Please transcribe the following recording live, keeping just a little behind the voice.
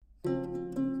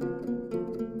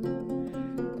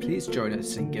Please join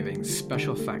us in giving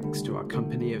special thanks to our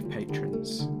company of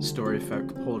patrons,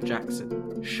 Storyfolk Paul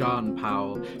Jackson, Sean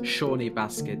Powell, Shawnee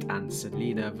Basket and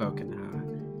Selena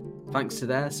Vokenhauer. Thanks to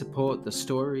their support, the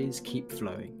stories keep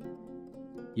flowing.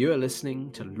 You are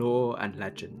listening to Lore and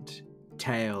Legend,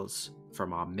 tales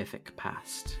from our mythic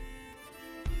past.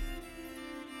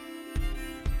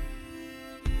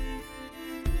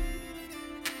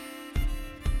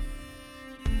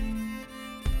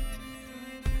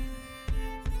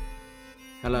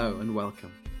 Hello and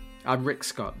welcome. I'm Rick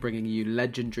Scott, bringing you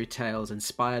legendary tales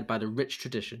inspired by the rich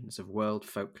traditions of world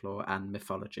folklore and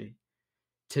mythology.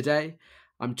 Today,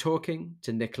 I'm talking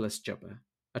to Nicholas Jubber,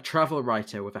 a travel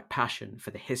writer with a passion for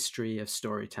the history of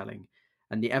storytelling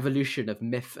and the evolution of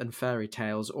myth and fairy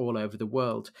tales all over the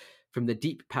world, from the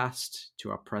deep past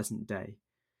to our present day.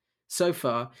 So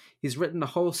far, he's written a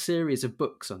whole series of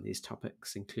books on these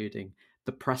topics, including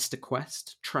The Prester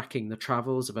Quest, tracking the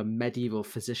travels of a medieval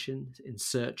physician in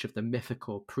search of the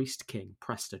mythical priest-king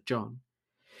Prester John;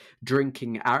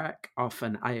 Drinking Arak off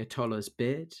an Ayatollah's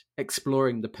beard,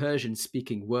 exploring the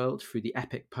Persian-speaking world through the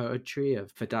epic poetry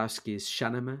of Ferdowsi's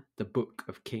Shahnameh, the Book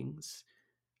of Kings;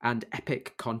 and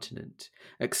Epic Continent,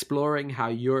 exploring how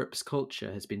Europe's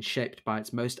culture has been shaped by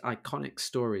its most iconic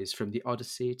stories from the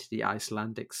Odyssey to the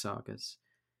Icelandic sagas.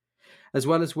 As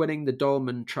well as winning the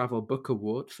Dolman Travel Book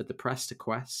Award for The Prester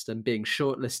Quest and being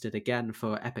shortlisted again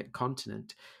for Epic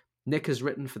Continent, Nick has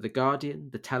written for The Guardian,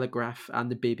 The Telegraph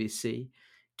and the BBC,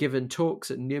 given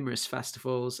talks at numerous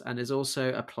festivals, and is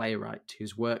also a playwright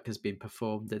whose work has been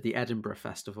performed at the Edinburgh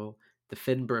Festival, the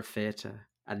Finborough Theatre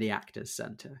and the Actors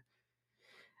Centre.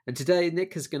 And today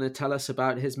Nick is going to tell us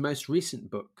about his most recent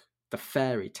book, The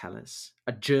Fairy Tellers,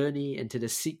 a journey into the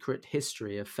secret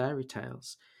history of fairy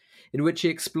tales, in which he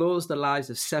explores the lives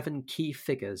of 7 key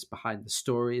figures behind the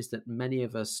stories that many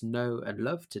of us know and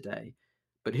love today,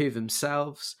 but who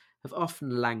themselves have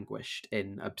often languished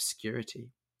in obscurity.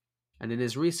 And in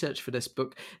his research for this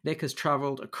book, Nick has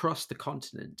travelled across the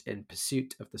continent in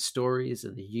pursuit of the stories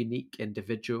and the unique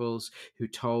individuals who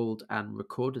told and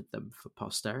recorded them for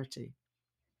posterity.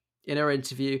 In our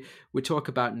interview, we talk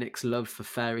about Nick's love for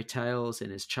fairy tales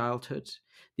in his childhood,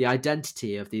 the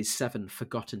identity of these 7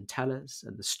 forgotten tellers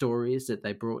and the stories that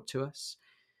they brought to us,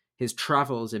 his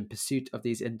travels in pursuit of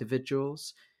these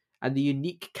individuals, and the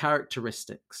unique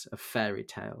characteristics of fairy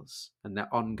tales and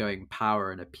their ongoing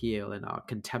power and appeal in our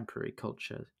contemporary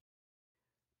culture.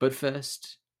 But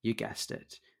first, you guessed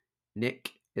it,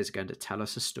 Nick is going to tell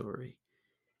us a story.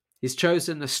 He's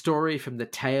chosen a story from The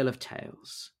Tale of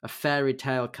Tales, a fairy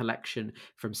tale collection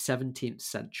from 17th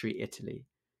century Italy,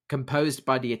 composed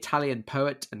by the Italian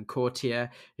poet and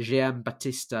courtier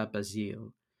Giambattista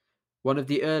Basile, one of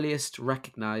the earliest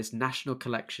recognised national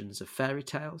collections of fairy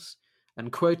tales,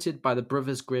 and quoted by the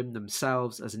Brothers Grimm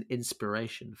themselves as an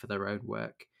inspiration for their own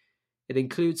work. It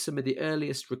includes some of the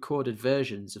earliest recorded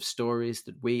versions of stories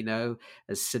that we know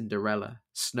as Cinderella,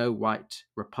 Snow White,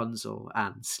 Rapunzel,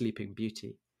 and Sleeping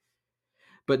Beauty.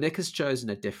 But Nick has chosen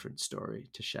a different story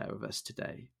to share with us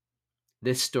today.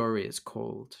 This story is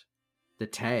called The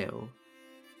Tale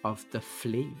of the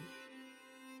Flea.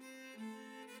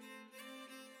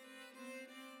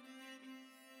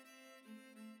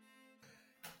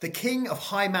 The king of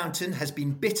High Mountain has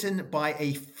been bitten by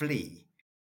a flea.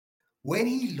 When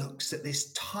he looks at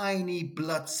this tiny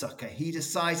bloodsucker, he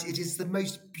decides it is the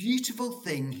most beautiful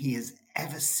thing he has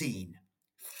ever seen.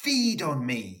 Feed on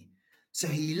me. So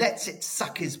he lets it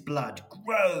suck his blood,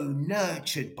 grow,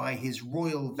 nurtured by his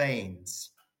royal veins.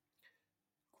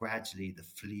 Gradually, the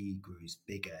flea grows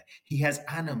bigger. He has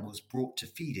animals brought to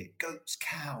feed it, goats,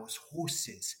 cows,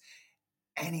 horses,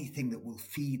 anything that will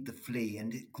feed the flea.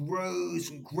 And it grows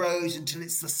and grows until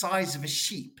it's the size of a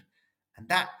sheep. And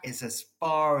that is as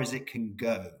far as it can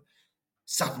go.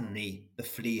 Suddenly, the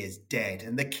flea is dead,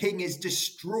 and the king is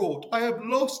distraught. I have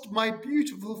lost my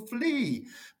beautiful flea.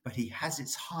 But he has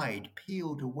its hide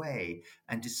peeled away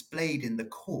and displayed in the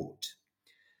court.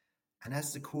 And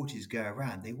as the courtiers go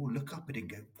around, they all look up at it and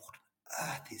go, "What on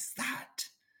earth is that?"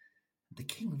 The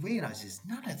king realizes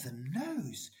none of them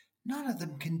knows. None of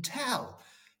them can tell.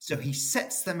 So he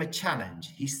sets them a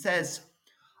challenge. He says,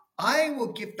 I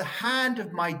will give the hand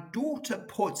of my daughter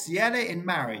Porziella in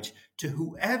marriage to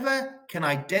whoever can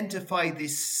identify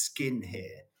this skin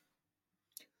here.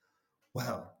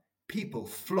 Well, people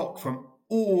flock from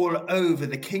all over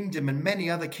the kingdom and many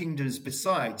other kingdoms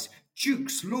besides.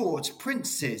 Dukes, lords,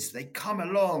 princes, they come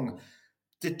along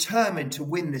determined to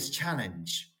win this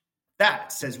challenge.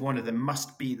 That, says one of them,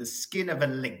 must be the skin of a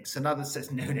lynx. Another says,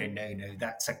 no,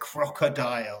 that's a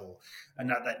crocodile.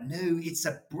 Another, no, it's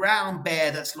a brown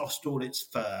bear that's lost all its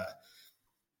fur.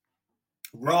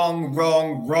 Wrong,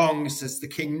 wrong, wrong, says the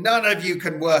king. None of you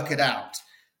can work it out.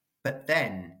 But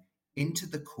then into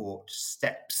the court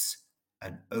steps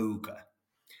an ogre.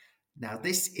 Now,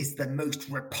 this is the most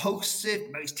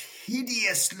repulsive, most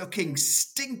hideous-looking,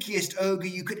 stinkiest ogre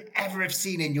you could ever have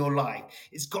seen in your life.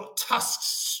 It's got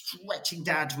tusks stretching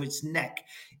down to its neck.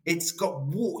 It's got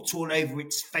warts all over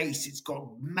its face. It's got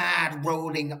mad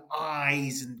rolling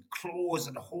eyes and claws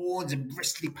and horns and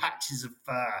bristly patches of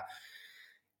fur.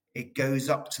 It goes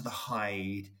up to the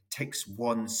hide, takes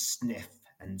one sniff,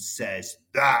 and says,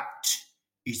 "That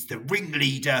is the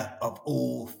ringleader of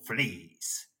all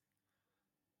fleas."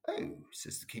 "Oh,"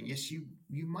 says the king, "yes, you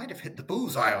might have hit the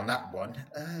bullseye on that one.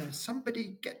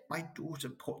 Somebody get my daughter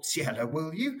Porziella,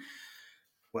 will you?"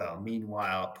 Well,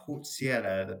 meanwhile,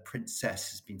 Porziella, the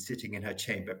princess, has been sitting in her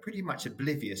chamber, pretty much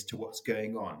oblivious to what's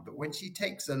going on. But when she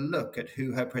takes a look at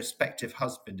who her prospective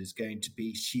husband is going to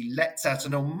be, she lets out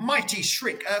an almighty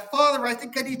shriek. "Father, I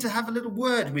think I need to have a little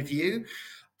word with you."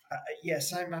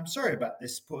 "Yes, I'm sorry about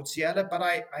this, Porziella, but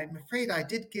I'm afraid I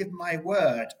did give my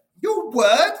word." "Your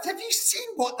word? Have you seen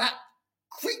what that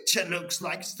creature looks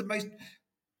like? It's the most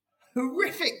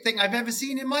horrific thing I've ever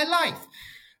seen in my life."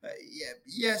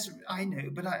 Yes, I know,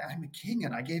 but I'm a king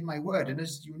and I gave my word. And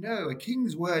as you know, a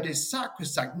king's word is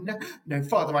sacrosanct. No,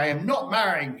 Father, I am not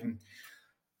marrying him."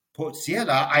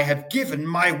 "Porziella, I have given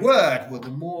my word." Well, the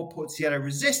more Porziella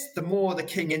resists, the more the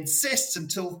king insists,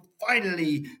 until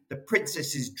finally the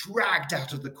princess is dragged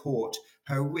out of the court,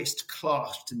 her wrist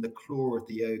clasped in the claw of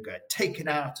the ogre, taken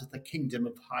out of the kingdom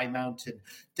of High Mountain,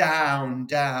 down,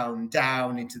 down,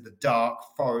 down into the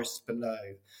dark forest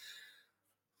below.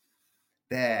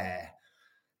 There,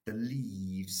 the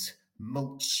leaves,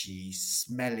 mulchy,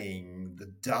 smelling, the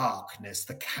darkness,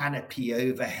 the canopy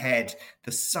overhead,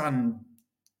 the sun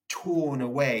torn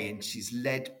away, and she's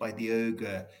led by the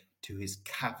ogre to his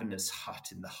cavernous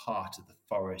hut in the heart of the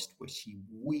forest, where she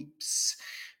weeps.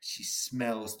 She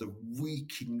smells the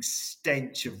reeking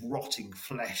stench of rotting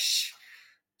flesh.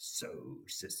 "So,"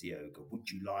 says the ogre,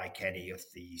 "would you like any of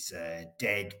these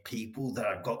dead people that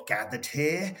I've got gathered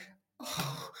here?"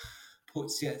 "Oh,"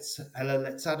 Porziella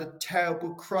lets out a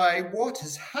terrible cry. "What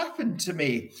has happened to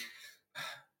me?"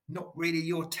 "Not really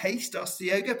your taste," asks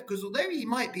the ogre, "because although he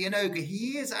might be an ogre,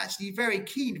 he is actually very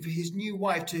keen for his new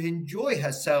wife to enjoy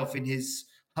herself in his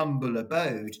humble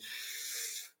abode."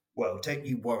 "Well, don't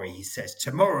you worry," he says.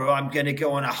 "Tomorrow I'm going to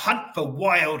go on a hunt for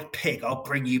wild pig. I'll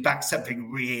bring you back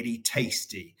something really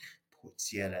tasty."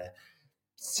 Porziella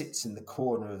sits in the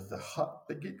corner of the hut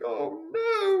thinking, "Oh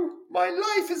no, my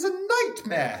life is a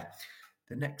nightmare."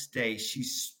 The next day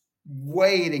she's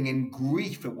wailing in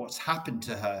grief at what's happened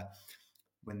to her,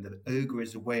 when the ogre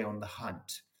is away on the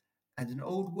hunt, and an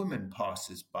old woman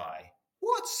passes by.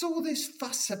 "What's all this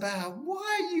fuss about?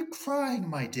 Why are you crying,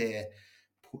 my dear?"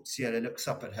 Porziella looks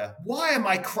up at her. "Why am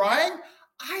I crying?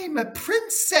 I am a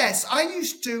princess. I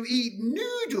used to eat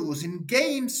noodles in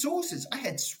game sauces. I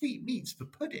had sweetmeats for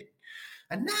pudding.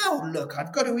 And now, look,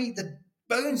 I've got to eat the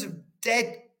bones of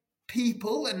dead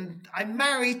people, and I'm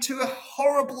married to a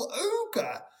horrible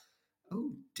ogre."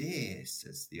 "Oh dear,"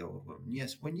 says the old woman.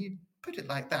 "Yes, when you put it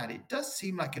like that, it does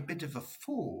seem like a bit of a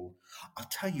fool. I'll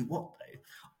tell you what, though,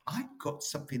 I've got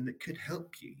something that could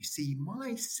help you. You see,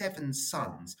 my 7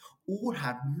 sons all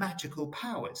have magical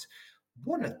powers.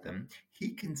 One of them,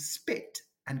 he can spit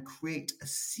and create a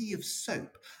sea of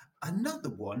soap. Another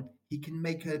one, he can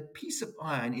make a piece of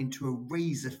iron into a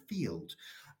razor field.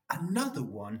 Another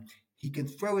one, he can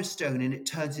throw a stone and it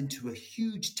turns into a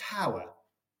huge tower.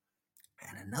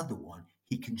 And another one,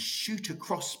 he can shoot a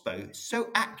crossbow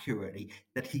so accurately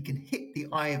that he can hit the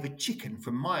eye of a chicken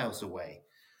from miles away.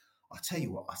 I'll tell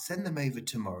you what, I'll send them over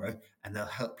tomorrow and they'll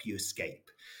help you escape."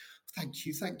 Thank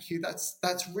you.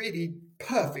 That's really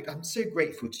perfect. I'm so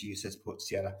grateful to you," says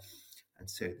Porziella. And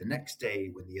so the next day,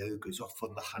 when the ogre's off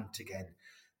on the hunt again,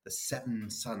 the 7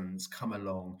 sons come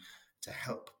along to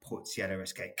help Porziella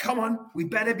escape. "Come on, we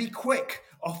better be quick."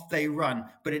 Off they run,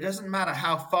 but it doesn't matter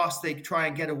how fast they try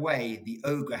and get away. The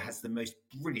ogre has the most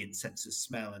brilliant sense of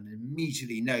smell and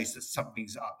immediately knows that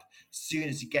something's up. As soon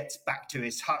as he gets back to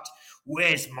his hut,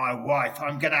 "Where's my wife?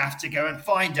 I'm going to have to go and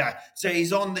find her." So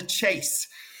he's on the chase.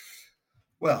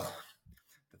 Well,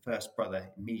 the first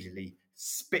brother immediately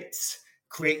spits,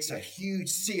 creates a huge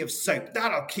sea of soap.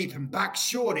 That'll keep him back,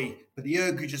 surely. But the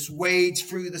ogre just wades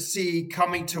through the sea,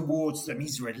 coming towards them.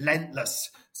 He's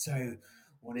relentless. So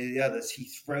one of the others, he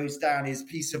throws down his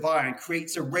piece of iron,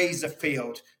 creates a razor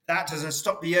field. That doesn't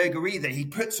stop the ogre either. He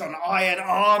puts on iron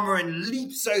armor and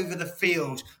leaps over the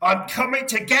field. "I'm coming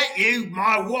to get you,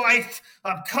 my wife.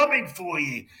 I'm coming for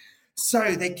you."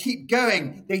 So they keep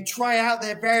going. They try out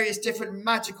their various different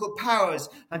magical powers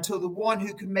until the one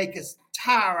who can make a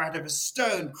tower out of a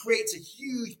stone creates a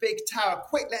huge big tower.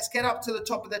 Quick, let's get up to the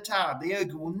top of the tower. The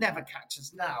ogre will never catch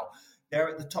us now. They're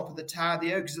at the top of the tower.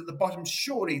 The ogre's at the bottom.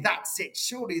 Surely that's it.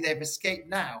 Surely they've escaped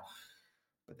now.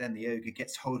 But then the ogre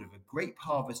gets hold of a grape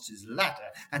harvester's ladder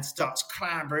and starts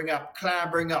clambering up,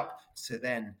 clambering up. So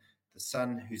then the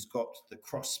son who's got the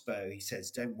crossbow, he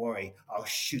says, don't worry, I'll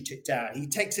shoot it down. He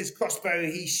takes his crossbow,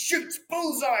 he shoots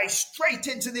bullseye straight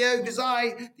into the ogre's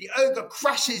eye. The ogre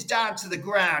crashes down to the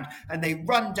ground and they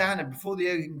run down, and before the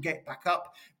ogre can get back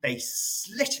up, they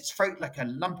slit its throat like a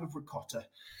lump of ricotta.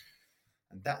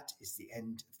 And that is the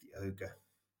end of the ogre.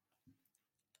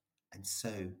 And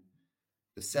so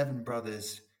the seven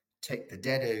brothers take the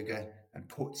dead ogre and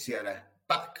Porziella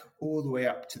back all the way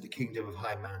up to the kingdom of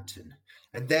High Mountain.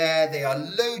 And there they are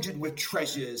loaded with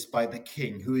treasures by the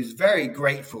king, who is very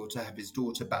grateful to have his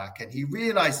daughter back. And he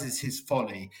realizes his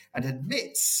folly and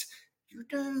admits, you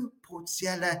know,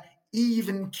 Porziella,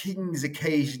 even kings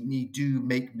occasionally do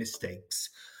make mistakes.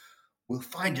 We'll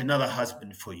find another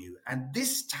husband for you, and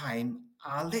this time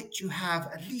I'll let you have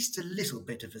at least a little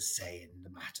bit of a say in the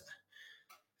matter.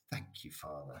 Thank you,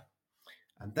 Father.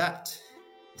 And that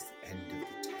is the end of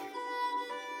the tale.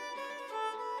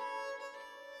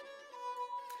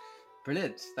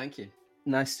 Brilliant. Thank you.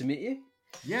 Nice to meet you.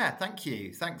 Yeah, thank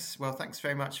you. Thanks. Well, thanks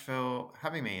very much for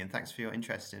having me, and thanks for your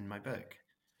interest in my book.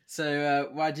 So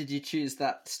why did you choose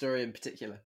that story in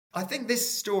particular? I think this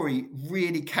story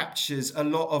really captures a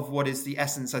lot of what is the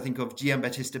essence, I think, of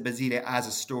Giambattista Basile as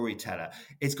a storyteller.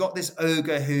 It's got this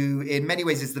ogre who, in many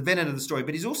ways, is the villain of the story,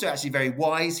 but he's also actually very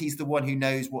wise. He's the one who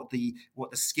knows what the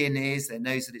skin is, and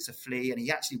knows that it's a flea, and he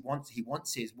actually wants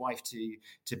his wife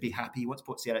to be happy. He wants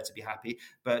Porziella to be happy,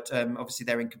 but obviously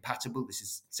they're incompatible. This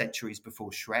is centuries before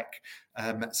Shrek,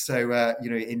 so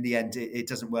in the end, it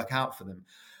doesn't work out for them.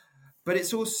 But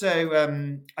it's also,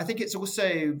 I think it's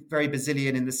also very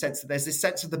Basilian in the sense that there's this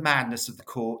sense of the madness of the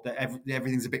court, that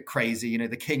everything's a bit crazy. You know,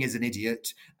 the king is an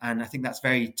idiot. And I think that's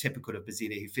very typical of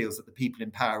Basile, who feels that the people in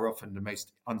power are often the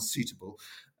most unsuitable,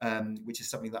 which is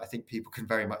something that I think people can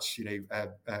very much,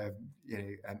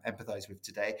 empathize with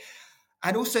today.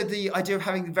 And also the idea of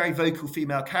having very vocal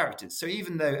female characters. So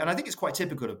even though, and I think it's quite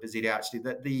typical of Basile, actually,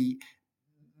 that the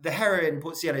heroine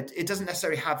Porziella, it doesn't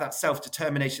necessarily have that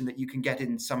self-determination that you can get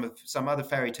in some other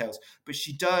fairy tales, but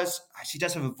she does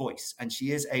have a voice, and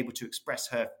she is able to express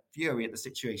her fury at the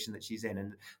situation that she's in.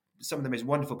 And some of the most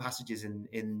wonderful passages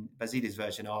in Basile's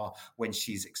version are when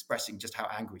she's expressing just how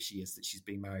angry she is that she's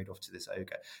being married off to this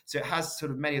ogre. So it has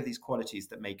sort of many of these qualities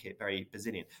that make it very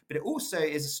Basilian. But it also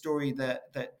is a story that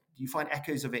you find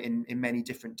echoes of it in many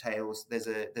different tales. There's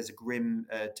a Grimm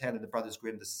tale in the Brothers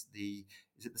Grimm,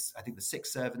 I think the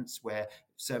Six Servants, where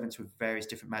servants with various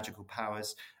different magical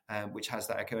powers, which has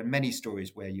that echo, and many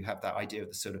stories where you have that idea of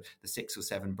the sort of the 6 or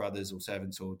 7 brothers or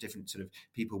servants or different sort of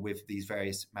people with these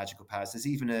various magical powers. There's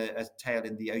even a tale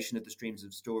in the Ocean of the Streams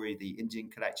of Story, the Indian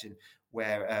collection,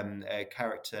 where a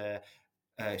character,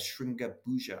 Shringa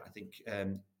Bhuja, I think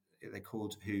they're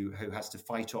called, who has to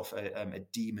fight off a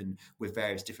demon with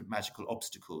various different magical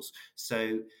obstacles.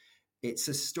 So it's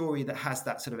a story that has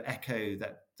that sort of echo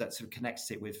that sort of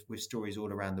connects it with stories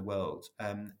all around the world.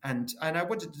 And I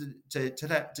wanted to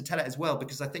tell it as well,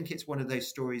 because I think it's one of those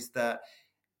stories that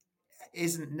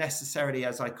isn't necessarily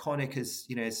as iconic as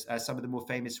as some of the more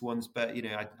famous ones, but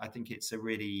I think it's a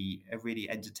really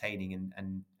entertaining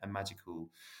and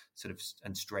magical sort of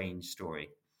and strange story.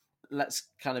 Let's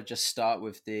kind of just start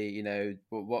with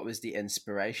what was the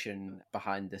inspiration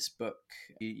behind this book?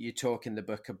 You talk in the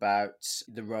book about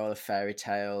the role of fairy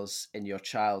tales in your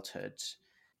childhood.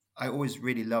 I always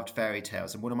really loved fairy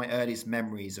tales, and one of my earliest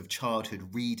memories of childhood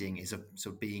reading is of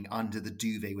sort of being under the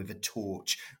duvet with a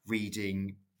torch,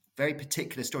 reading very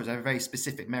particular stories. I have very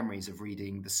specific memories of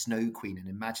reading The Snow Queen and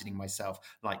imagining myself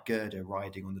like Gerda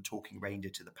riding on the talking reindeer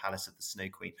to the palace of the Snow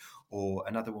Queen. Or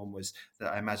another one was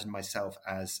that I imagined myself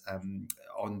as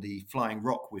on the flying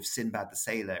rock with Sinbad the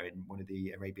Sailor in one of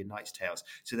the Arabian Nights tales.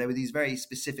 So there were these very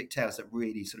specific tales that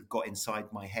really sort of got inside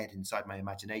my head, inside my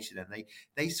imagination, and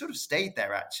they sort of stayed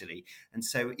there, actually. And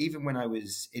so even when I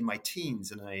was in my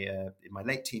teens and in my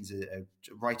late teens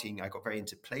writing, I got very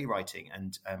into playwriting,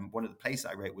 and one of the plays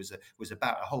that I wrote was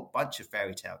about a whole bunch of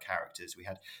fairy tale characters. We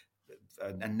had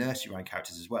and nursery rhyme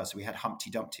characters as well. So we had Humpty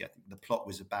Dumpty. I think the plot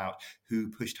was about who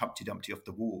pushed Humpty Dumpty off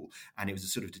the wall, and it was a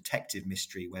sort of detective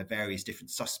mystery where various different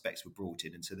suspects were brought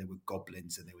in, and so there were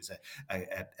goblins, and there was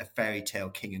a fairy tale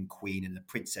king and queen, and a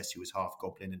princess who was half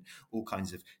goblin, and all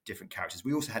kinds of different characters.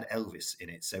 We also had Elvis in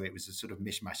it, so it was a sort of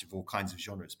mishmash of all kinds of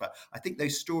genres. But I think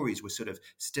those stories were sort of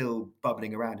still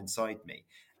bubbling around inside me.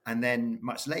 And then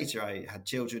much later, I had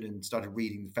children and started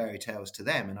reading the fairy tales to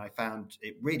them, and I found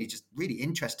it really just really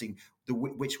interesting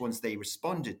which ones they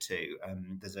responded to.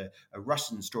 There's a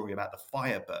Russian story about the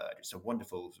Firebird. It's a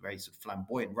wonderful, very sort of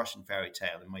flamboyant Russian fairy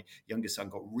tale, and my youngest son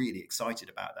got really excited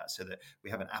about that. So that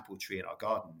we have an apple tree in our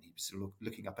garden. He was sort of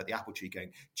looking up at the apple tree,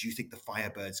 going, "Do you think the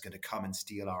Firebird's going to come and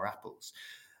steal our apples?"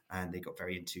 And they got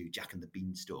very into Jack and the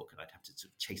Beanstalk, and I'd have to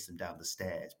sort of chase them down the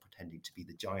stairs, pretending to be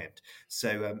the giant.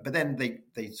 So, but then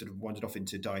they sort of wandered off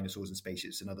into dinosaurs and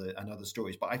spaceships and other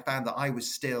stories. But I found that I was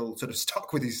still sort of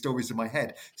stuck with these stories in my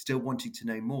head, still wanting to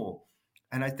know more.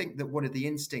 And I think that one of the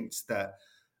instincts that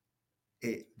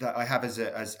I have as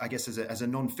a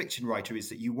non-fiction writer is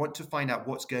that you want to find out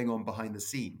what's going on behind the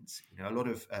scenes. You know, a lot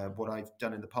of what I've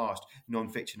done in the past,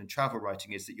 non-fiction and travel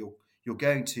writing, is that you're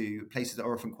going to places that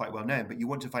are often quite well known, but you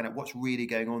want to find out what's really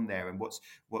going on there and what's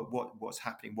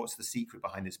happening. What's the secret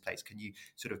behind this place? Can you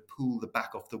sort of pull the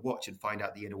back off the watch and find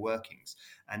out the inner workings?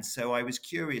 And so I was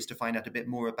curious to find out a bit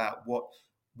more about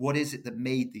what is it that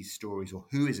made these stories, or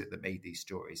who is it that made these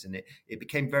stories? And it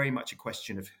became very much a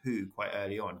question of who quite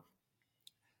early on.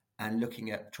 And looking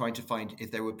at trying to find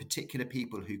if there were particular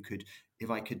people who could,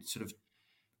 if I could sort of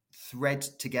thread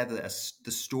together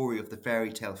the story of the fairy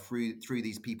tale through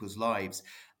these people's lives,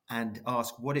 and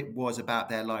ask what it was about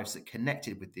their lives that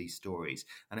connected with these stories.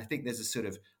 And I think there's a sort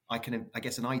of, I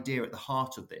guess, an idea at the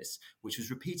heart of this, which was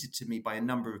repeated to me by a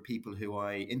number of people who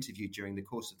I interviewed during the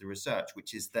course of the research,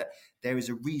 which is that there is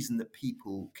a reason that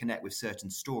people connect with certain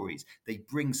stories. They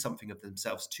bring something of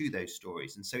themselves to those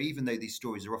stories. And so even though these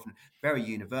stories are often very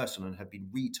universal and have been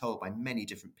retold by many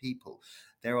different people,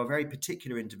 there are very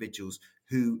particular individuals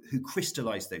who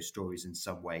crystallized those stories in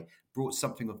some way, brought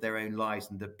something of their own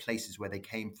lives and the places where they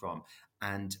came from.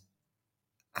 And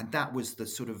that was the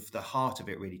sort of the heart of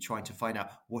it, really, trying to find out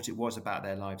what it was about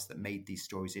their lives that made these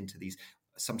stories into these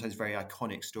sometimes very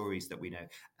iconic stories that we know.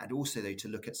 And also, though, to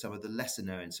look at some of the lesser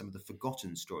known, some of the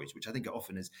forgotten stories, which I think are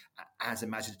often as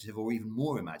imaginative or even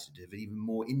more imaginative and even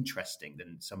more interesting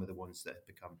than some of the ones that have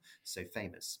become so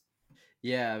famous.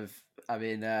 Yeah, I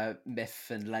mean, myth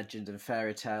and legend and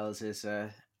fairy tales is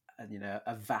a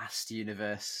vast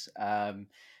universe, and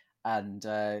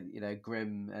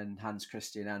Grimm and Hans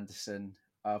Christian Andersen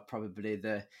are probably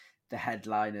the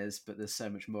headliners, but there's so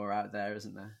much more out there,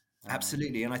 isn't there?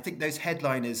 Absolutely. And I think those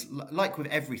headliners, like with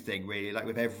everything really, like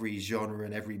with every genre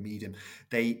and every medium,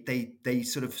 they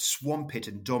sort of swamp it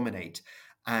and dominate,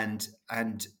 and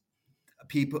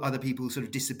other people sort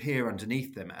of disappear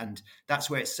underneath them. And that's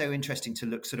where it's so interesting to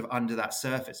look sort of under that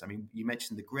surface. I mean, you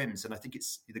mentioned the Grimms, and I think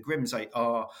it's the Grimms I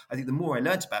think the more I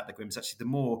learned about the Grimms, actually,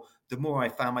 the more I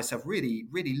found myself really,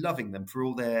 really loving them for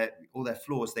all their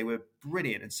flaws. They were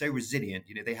brilliant and so resilient.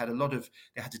 You know, they had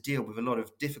to deal with a lot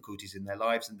of difficulties in their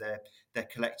lives, and their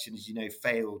collections,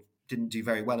 failed, didn't do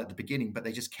very well at the beginning, but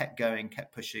they just kept going,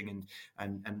 kept pushing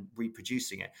and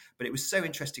reproducing it. But it was so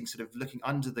interesting sort of looking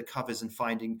under the covers and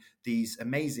finding these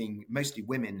amazing, mostly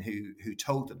women who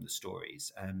told them the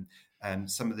stories.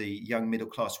 Some of the young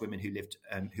middle-class women who lived,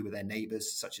 who were their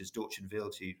neighbours, such as Dorchen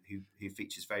Wild, who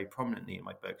features very prominently in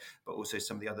my book, but also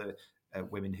some of the other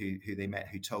women who they met,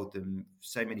 who told them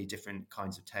so many different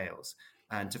kinds of tales,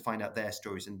 and to find out their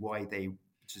stories and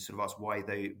to sort of ask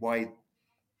why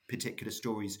particular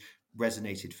stories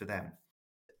resonated for them.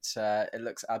 It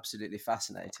looks absolutely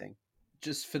fascinating.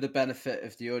 Just for the benefit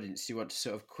of the audience, you want to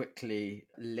sort of quickly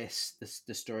list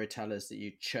the storytellers that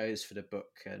you chose for the book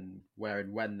and where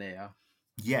and when they are.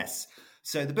 Yes.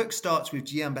 So the book starts with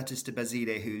Giambattista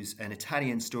Basile, who's an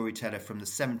Italian storyteller from the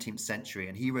 17th century,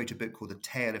 and he wrote a book called The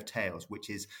Tale of Tales, which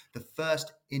is the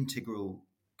first integral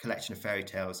collection of fairy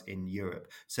tales in Europe.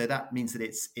 So that means that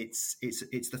it's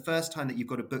the first time that you've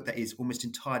got a book that is almost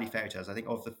entirely fairy tales. I think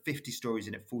of the 50 stories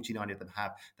in it, 49 of them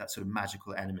have that sort of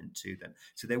magical element to them.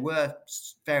 So there were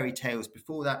fairy tales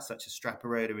before that, such as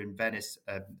Straparola in Venice,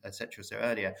 etc. So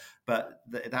earlier, but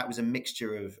that was a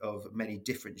mixture of many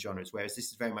different genres. Whereas this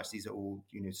is very much, these are all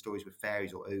stories with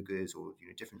fairies or ogres or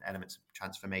different elements of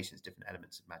transformations, different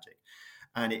elements of magic.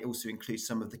 And it also includes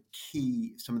some of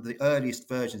the earliest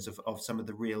versions of some of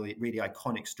the really, really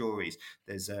iconic stories.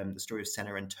 There's the story of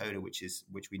Cenerentola,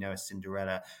 which we know as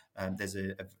Cinderella. There's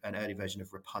an early version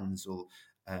of Rapunzel.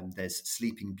 There's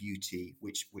Sleeping Beauty,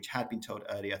 which had been told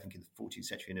earlier, I think in the 14th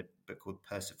century, in a book called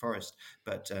Persephorest,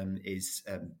 but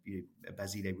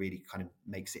Basile really kind of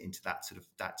makes it into that sort of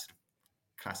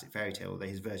classic fairy tale. Although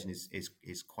his version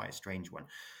is quite a strange one.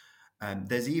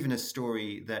 There's even a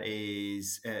story that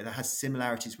has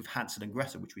similarities with Hansel and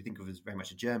Gretel, which we think of as very much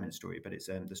a German story, but it's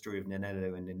the story of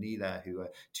Nanello and Nanila, who are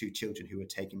two children who are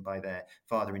taken by their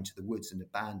father into the woods and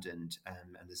abandoned.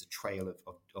 And there's a trail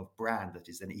of bran that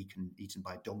is then eaten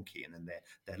by a donkey, and then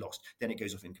they're lost. Then it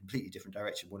goes off in a completely different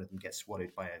direction. One of them gets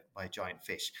swallowed by a giant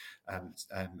fish, and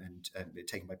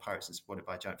taken by pirates and swallowed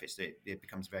by a giant fish. So it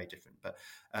becomes very different. But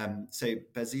so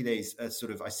Basile's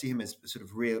I see him as sort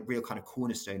of real kind of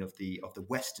cornerstone of the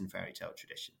Western fairy tale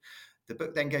tradition. The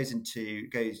book then goes into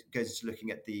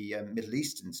looking at the Middle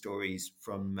Eastern stories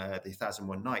from the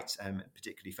 1001 Nights,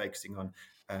 particularly focusing on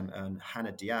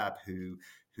Hannah Diab, who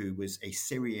was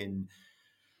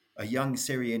a young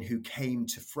Syrian who came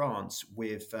to France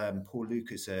with Paul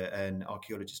Lucas, an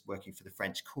archaeologist working for the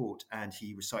French court, and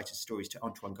he recited stories to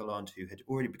Antoine Galland, who had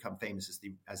already become famous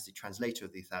as the translator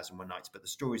of the 1001 Nights. But the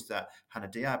stories that Hannah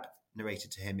Diab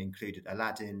narrated to him included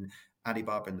Aladdin, Ali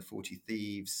Baba and the 40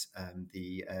 Thieves,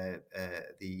 the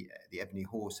Ebony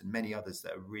Horse, and many others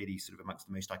that are really sort of amongst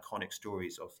the most iconic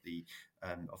stories of the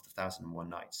 1001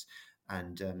 Nights.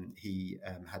 And he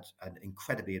had an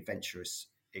incredibly adventurous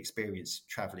experience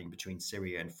traveling between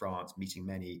Syria and France, meeting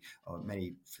many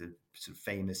sort of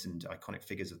famous and iconic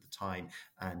figures of the time,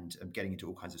 and getting into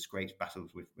all kinds of great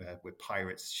battles with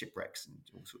pirates, shipwrecks, and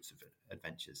all sorts of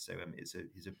adventures. So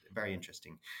he's a very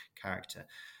interesting character.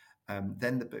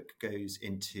 Then the book goes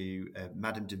into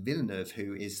Madame de Villeneuve,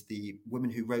 who is the woman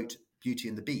who wrote Beauty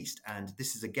and the Beast. And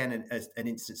this is, again, an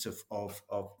instance of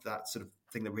that sort of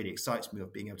thing that really excites me,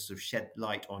 of being able to sort of shed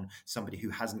light on somebody who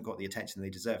hasn't got the attention they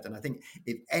deserved. And I think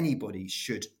if anybody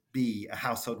should be a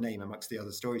household name amongst the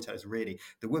other storytellers, really,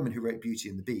 the woman who wrote Beauty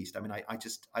and the Beast. I mean,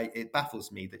 it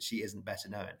baffles me that she isn't better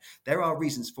known. There are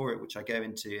reasons for it, which I go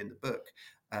into in the book.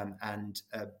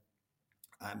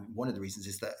 One of the reasons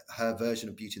is that her version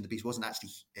of Beauty and the Beast wasn't actually,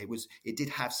 it did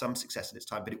have some success at its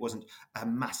time, but it wasn't a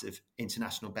massive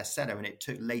international bestseller. And it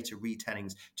took later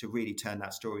retellings to really turn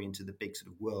that story into the big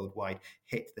sort of worldwide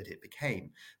hit that it became.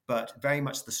 But very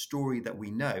much the story that we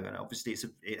know, and obviously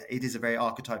it is a very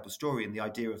archetypal story, and the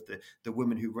idea of the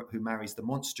woman who marries the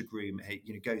monster groom,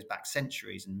 goes back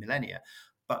centuries and millennia.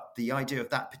 But the idea of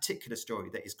that particular story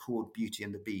that is called Beauty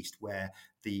and the Beast, where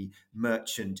the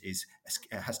merchant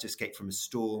has to escape from a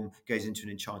storm, goes into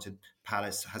an enchanted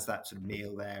palace, has that sort of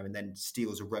meal there, and then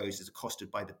steals a rose, is accosted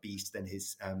by the beast. Then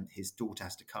his daughter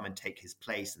has to come and take his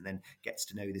place, and then gets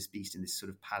to know this beast in this sort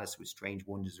of palace with strange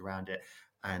wonders around it.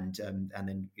 And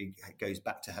then it goes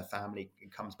back to her family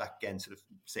and comes back again, sort of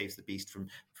saves the beast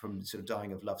from sort of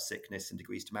dying of love sickness and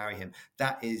agrees to marry him.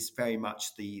 That is very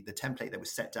much the template that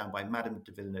was set down by Madame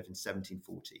de Villeneuve in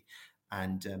 1740.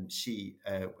 And she,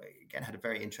 again, had a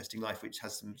very interesting life, which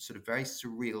has some sort of very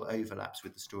surreal overlaps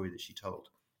with the story that she told.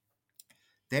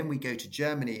 Then we go to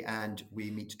Germany and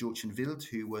we meet Dortchenwild,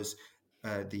 who was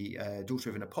the daughter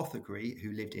of an apothecary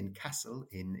who lived in Kassel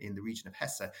in the region of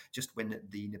Hesse, just when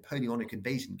the Napoleonic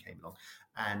invasion came along.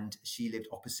 And she lived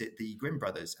opposite the Grimm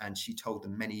brothers, and she told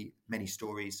them many, many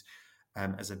stories.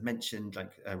 As I've mentioned,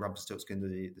 like Rumpelstiltskin,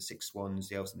 the Six Swans,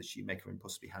 the Elves and the Shoemaker, and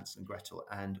possibly Hansel and Gretel,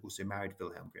 and also married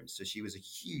Wilhelm Grimm. So she was a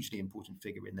hugely important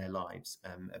figure in their lives,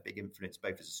 a big influence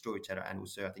both as a storyteller and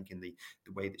also, I think, in the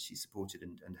way that she supported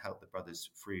and helped the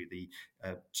brothers through the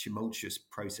tumultuous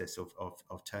process of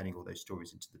turning all those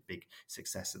stories into the big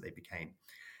success that they became.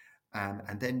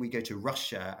 And then we go to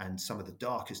Russia and some of the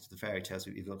darkest of the fairy tales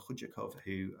with Ivan Khudjakov,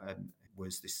 who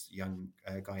was this young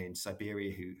guy in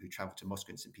Siberia who traveled to Moscow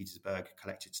and St. Petersburg,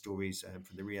 collected stories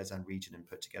from the Ryazan region and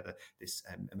put together this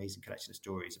amazing collection of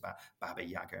stories about Baba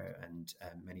Yaga and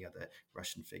many other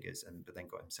Russian figures, but then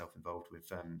got himself involved with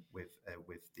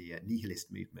the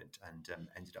nihilist movement and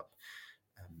ended up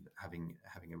having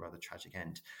a rather tragic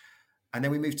end. And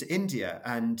then we move to India,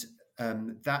 and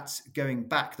that's going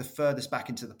back the furthest back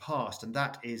into the past, and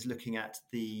that is looking at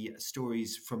the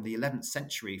stories from the 11th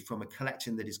century from a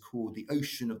collection that is called The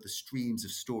Ocean of the Streams of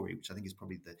Story, which I think is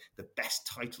probably the best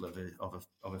title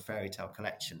of a fairy tale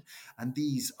collection. And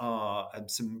these are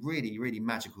some really, really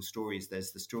magical stories.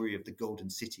 There's the story of the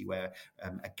Golden City, where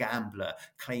a gambler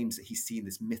claims that he's seen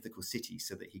this mythical city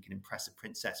so that he can impress a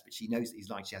princess, but she knows that he's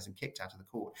lying. She has him kicked out of the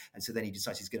court, and so then he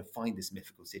decides he's going to find this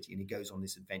mythical city, and he goes on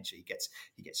this adventure. He gets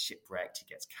shipwrecked shipwrecked, he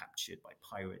gets captured by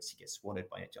pirates, he gets swallowed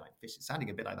by a giant fish. It's sounding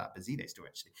a bit like that Basile story,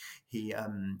 actually. He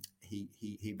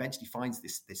eventually finds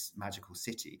this magical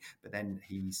city, but then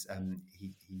he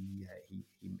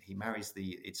marries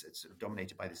it's sort of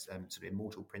dominated by this sort of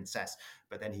immortal princess,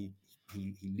 but then he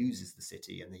loses the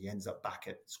city and he ends up back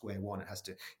at square one.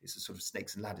 It's a sort of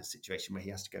snakes and ladders situation where he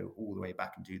has to go all the way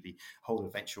back and do the whole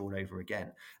adventure all over again.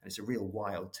 And it's a real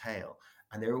wild tale.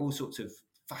 And there are all sorts of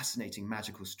fascinating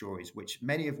magical stories,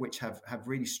 many of which have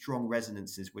really strong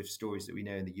resonances with stories that we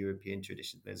know in the European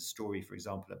tradition. There's a story, for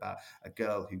example, about a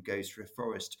girl who goes through a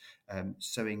forest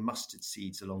sowing mustard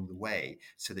seeds along the way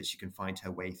so that she can find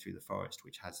her way through the forest,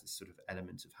 which has this sort of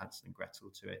element of Hansel and Gretel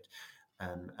to it.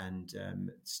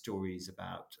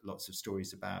 Lots of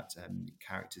stories about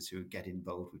characters who get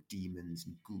involved with demons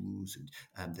and ghouls,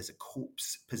 and there's a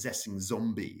corpse-possessing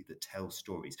zombie that tells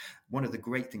stories. One of the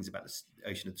great things about the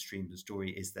Ocean of the Streams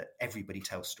story is that everybody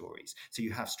tells stories. So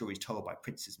you have stories told by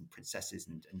princes and princesses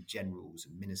and generals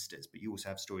and ministers, but you also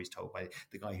have stories told by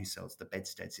the guy who sells the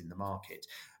bedsteads in the market,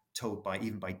 told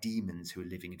even by demons who are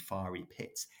living in fiery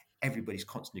pits. Everybody's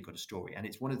constantly got a story. And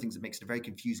it's one of the things that makes it a very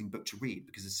confusing book to read,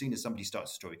 because as soon as somebody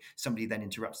starts a story, somebody then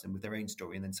interrupts them with their own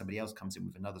story, and then somebody else comes in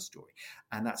with another story.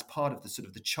 And that's part of the sort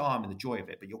of the charm and the joy of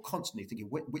it. But you're constantly thinking,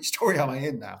 which story am I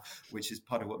in now? Which is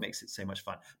part of what makes it so much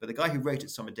fun. But the guy who wrote it,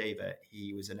 Somadeva,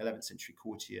 he was an 11th century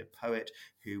courtier poet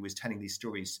who was telling these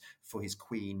stories for his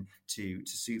queen to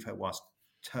soothe her whilst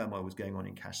turmoil was going on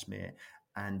in Kashmir.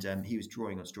 And he was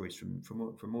drawing on stories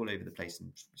from all over the place,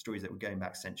 and stories that were going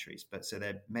back centuries. But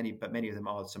many of them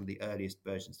are some of the earliest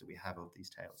versions that we have of these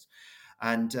tales.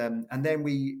 And then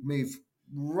we move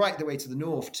right the way to the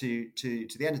north to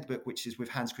the end of the book, which is with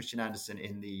Hans Christian Andersen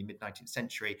in the mid-19th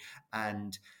century.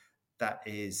 And that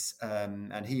is,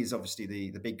 and he is obviously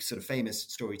the big sort of famous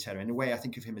storyteller. In a way, I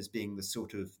think of him as being the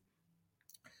sort of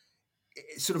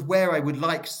where I would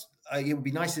like. It would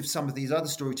be nice if some of these other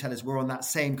storytellers were on that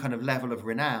same kind of level of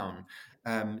renown.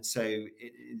 I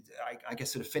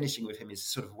guess sort of finishing with him is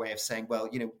sort of a way of saying, well,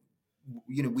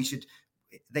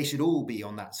 they should all be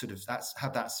on that sort of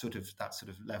that sort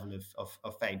of level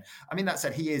of fame. I mean, that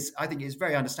said, I think it's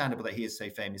very understandable that he is so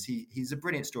famous. He's a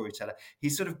brilliant storyteller.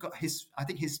 He's sort of got his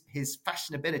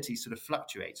fashionability sort of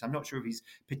fluctuates. I'm not sure if he's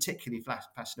particularly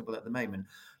fashionable at the moment,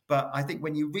 but I think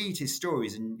when you read his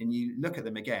stories and you look at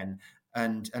them again,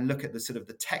 and look at the sort of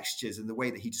the textures and the way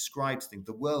that he describes things,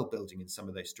 the world building in some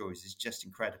of those stories is just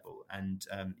incredible, and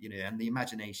and the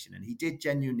imagination. And he did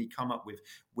genuinely come up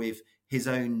with his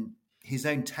own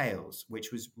tales, which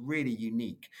was really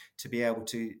unique, to be able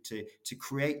to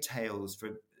create tales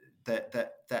for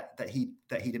that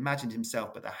he'd imagined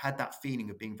himself, but that had that feeling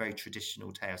of being very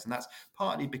traditional tales. And that's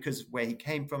partly because where he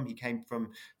came from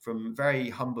from very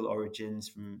humble origins,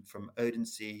 from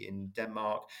Odense in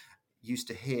Denmark. Used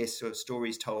to hear sort of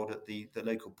stories told at the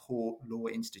local Poor Law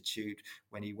Institute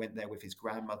when he went there with his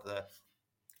grandmother.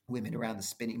 Women around the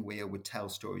spinning wheel would tell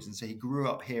stories, and so he grew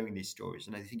up hearing these stories.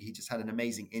 And I think he just had an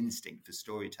amazing instinct for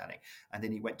storytelling. And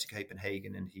then he went to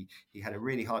Copenhagen, and he had a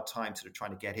really hard time sort of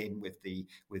trying to get in with the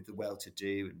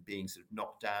well-to-do, and being sort of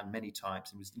knocked down many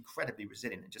times, and was incredibly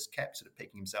resilient and just kept sort of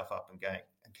picking himself up and going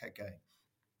and kept going.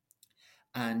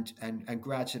 And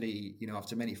gradually,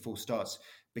 after many false starts,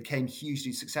 became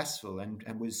hugely successful and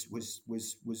was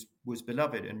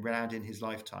beloved and renowned in his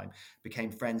lifetime. Became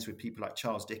friends with people like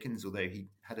Charles Dickens, although he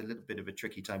had a little bit of a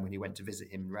tricky time when he went to visit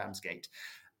him in Ramsgate.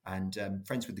 And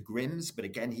friends with the Grimms, but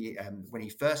again, when he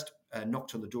first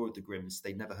knocked on the door of the Grimms,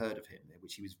 they'd never heard of him,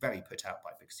 which he was very put out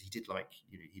by, because he did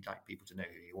he'd like people to know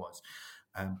who he was.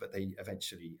 But they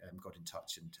eventually got in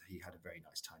touch, and he had a very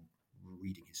nice time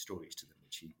reading his stories to them,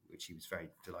 which he was very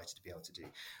delighted to be able to do,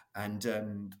 and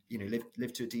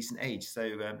lived to a decent age. So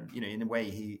in a way,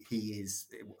 he is,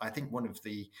 I think, one of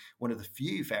the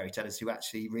few fairy tellers who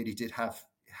actually really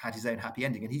had his own happy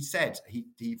ending. And he said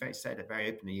it very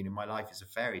openly. My life is a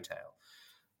fairy tale.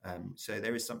 So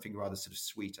there is something rather sort of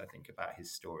sweet, I think, about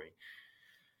his story.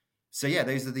 So yeah,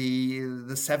 those are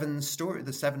the seven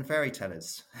fairy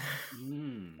tellers.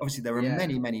 Obviously, there are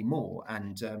many more,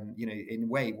 and in a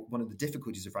way, one of the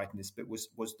difficulties of writing this book was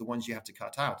the ones you have to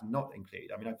cut out and not include.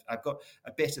 I mean, I've got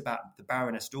a bit about the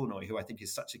Baroness d'Aulnoy, who I think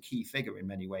is such a key figure in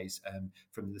many ways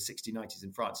from the 1690s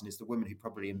in France, and is the woman who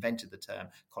probably invented the term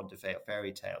conte de fées, or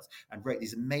fairy tales, and wrote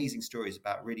these amazing stories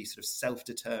about really sort of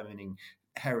self-determining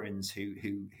heroines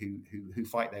who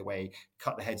fight their way,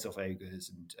 cut the heads off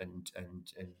ogres, and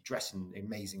dress in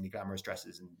amazingly glamorous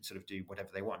dresses, and sort of do whatever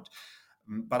they want.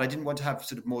 But I didn't want to have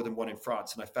sort of more than one in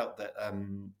France, and I felt that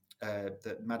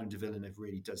that Madame de Villeneuve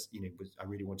really does. I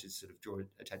really wanted to sort of draw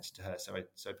attention to her, so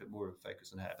I put more of a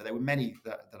focus on her. But there were many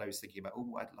that I was thinking about.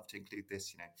 Oh, I'd love to include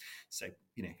this. So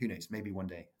who knows? Maybe one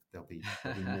day there'll be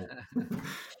more.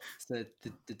 So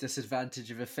the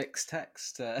disadvantage of a fixed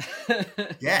text.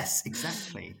 Yes,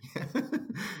 exactly.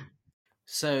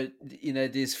 So,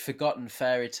 these forgotten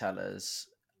fairy tellers,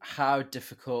 how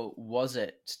difficult was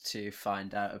it to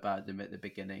find out about them at the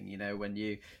beginning? When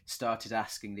you started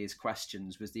asking these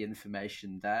questions, was the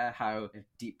information there? How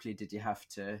deeply did you have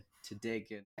to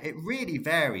dig in? It really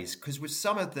varies, because with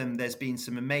some of them, there's been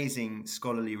some amazing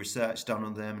scholarly research done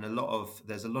on them, and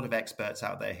there's a lot of experts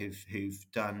out there who've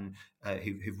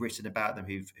written about them,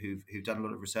 who've done a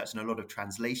lot of research and a lot of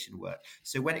translation work.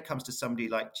 So when it comes to somebody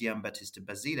like Giambattista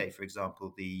Basile, for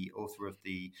example, the author of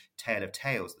the Tale of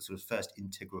Tales, the sort of first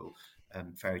integral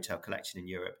fairy tale collection in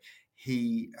Europe,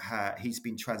 he's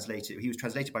been translated. He was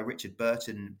translated by Richard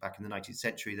Burton back in the 19th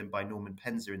century, then by Norman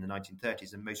Penzer in the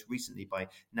 1930s, and most recently by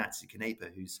Nancy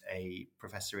Canepa, who's a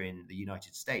professor in the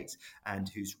United States and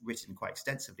who's written quite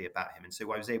extensively about him. And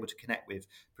so I was able to connect with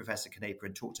Professor Canepa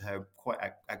and talk to her quite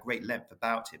at great length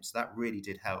about him. So that really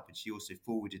did help. And she also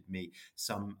forwarded me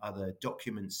some other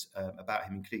documents about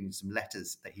him, including some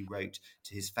letters that he wrote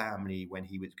to his family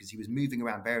because he was moving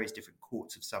around various different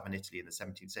courts of southern Italy in the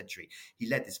 17th century. He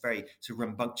led this very sort of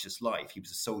rambunctious life. He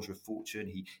was a soldier of fortune.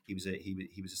 He was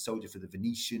a soldier for the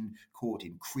Venetian court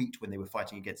in Crete when they were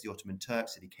fighting against the Ottoman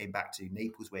Turks, and he came back to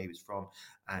Naples, where he was from.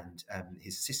 And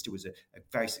his sister was a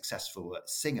very successful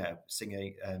singer.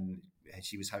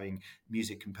 She was having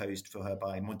music composed for her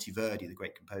by Monteverdi, the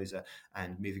great composer,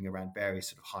 and moving around various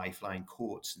sort of high-flying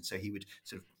courts. And so he would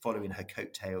sort of follow in her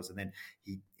coattails, and then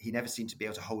he never seemed to be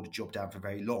able to hold a job down for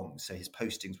very long. So his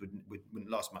postings wouldn't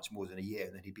last much more than a year,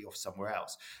 and then he'd be off somewhere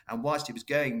else. And whilst he was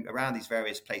going around these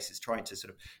various places trying to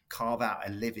sort of carve out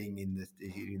a living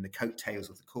in the coattails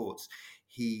of the courts,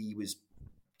 he was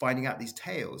finding out these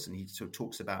tales, and he sort of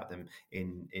talks about them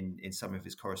in some of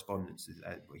his correspondences.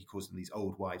 He calls them these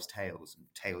old wives' tales and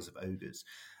tales of ogres.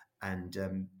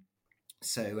 And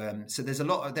so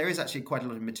there is actually quite a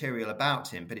lot of material about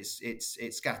him, but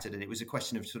it's scattered, and it was a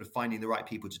question of sort of finding the right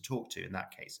people to talk to in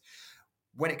that case.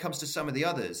 When it comes to some of the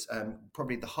others,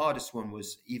 probably the hardest one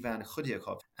was Ivan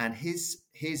Khudyakov, and his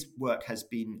work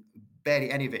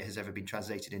barely any of it has ever been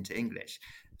translated into English.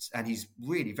 And he's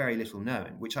really very little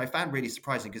known, which I found really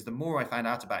surprising, because the more I found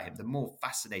out about him, the more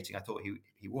fascinating I thought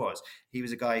he was. He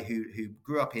was a guy who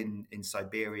grew up in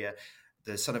Siberia,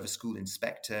 the son of a school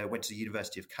inspector, went to the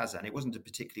University of Kazan. It wasn't a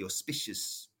particularly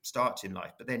auspicious start in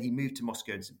life, but then he moved to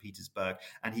Moscow and St. Petersburg,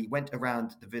 and he went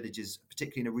around the villages,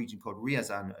 particularly in a region called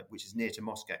Ryazan, which is near to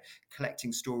Moscow,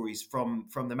 collecting stories from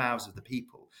the mouths of the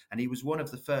people. And he was one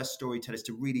of the first storytellers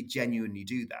to really genuinely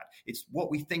do that. It's what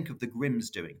we think of the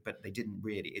Grimms doing, but they didn't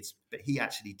really. But he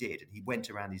actually did, and he went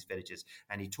around these villages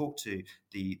and he talked to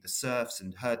the serfs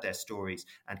and heard their stories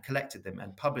and collected them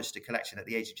and published a collection at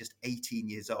the age of just 18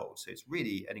 years old. So it's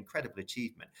really an incredible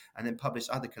achievement, and then published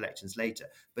other collections later.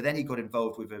 But then he got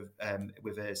involved with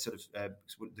a sort of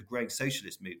the growing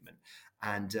socialist movement,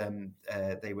 and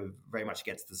they were very much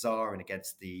against the Tsar and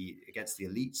against the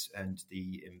elites and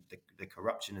the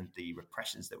corruption and the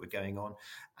repressions that were going on.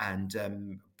 And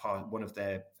one of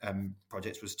their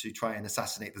projects was to try and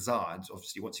assassinate the Tsar. And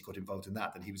obviously, once he got involved in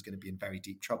that, then he was going to be in very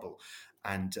deep trouble.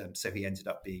 And so he ended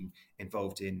up being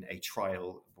involved in a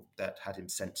trial that had him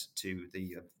sent to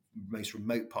the most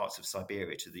remote parts of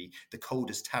Siberia, to the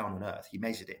coldest town on earth. He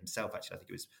measured it himself, actually. I think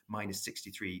it was minus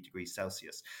 63 degrees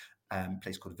Celsius, a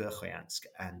place called Verkhoyansk.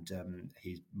 And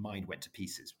his mind went to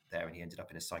pieces there, and he ended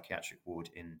up in a psychiatric ward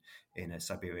in a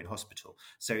Siberian hospital.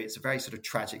 So it's a very sort of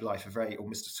tragic life, a very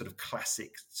almost sort of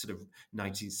classic sort of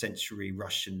 19th century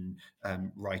Russian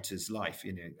writer's life.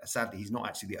 Sadly, he's not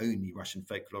actually the only Russian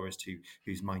folklorist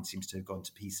whose mind seems to have gone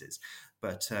to pieces.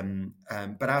 But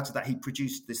out of that, he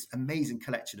produced this amazing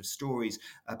collection of stories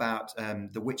about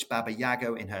the witch Baba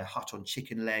Yaga in her hut on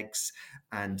chicken legs,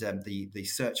 and the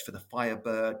search for the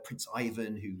Firebird, Prince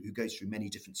Ivan, who goes through many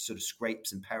different sort of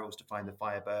scrapes and perils to find the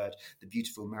Firebird, the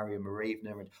beautiful Maria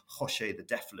Morevna, and Hoshe the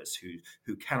Deathless,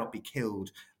 who cannot be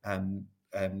killed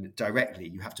directly.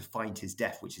 You have to find his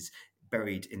death, which is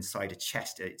buried inside a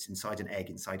chest. It's inside an egg,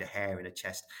 inside a hare, in a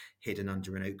chest hidden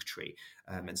under an oak tree.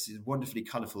 And it's wonderfully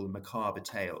colourful and macabre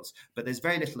tales. But there's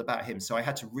very little about him, so I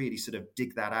had to really sort of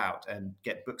dig that out and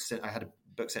get books sent. I had a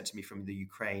book sent to me from the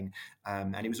Ukraine,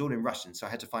 and it was all in Russian, so I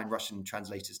had to find Russian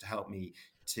translators to help me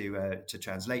to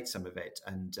translate some of it.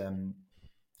 And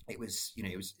it was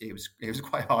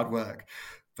quite hard work.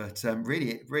 But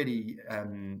really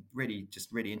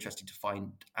just really interesting to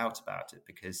find out about it,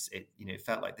 because it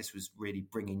felt like this was really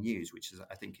bringing news, which is,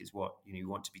 I think, is what you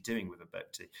want to be doing with a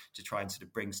book, to try and sort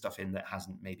of bring stuff in that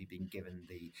hasn't maybe been given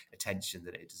the attention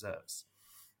that it deserves.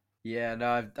 Yeah,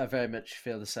 no, I very much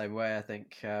feel the same way. I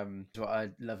think what I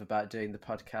love about doing the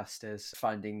podcast is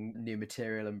finding new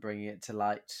material and bringing it to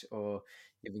light, or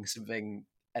giving something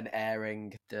an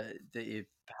airing that you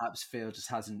perhaps feel just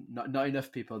hasn't, not enough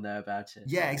people know about it.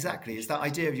 Yeah, exactly. It's that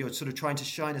idea of you're sort of trying to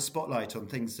shine a spotlight on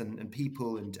things and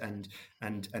people and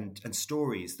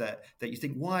stories that you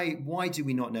think, why do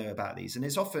we not know about these? And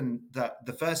it's often that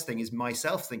the first thing is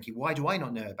myself thinking, why do I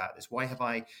not know about this? Why have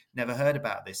I never heard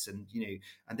about this? And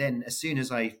and then as soon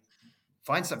as I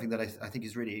find something that I think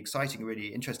is really exciting, really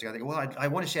interesting, I think, well, I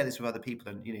want to share this with other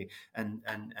people, and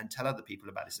and tell other people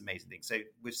about this amazing thing. So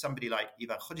with somebody like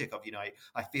Ivan Khodyakov,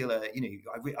 I feel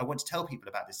I want to tell people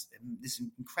about this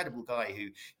incredible guy who,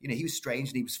 he was strange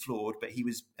and he was flawed, but he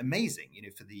was amazing,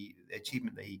 for the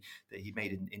achievement that he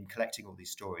made in collecting all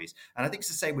these stories. And I think it's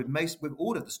the same with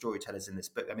all of the storytellers in this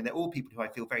book. I mean, they're all people who I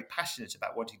feel very passionate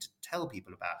about wanting to tell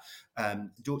people about.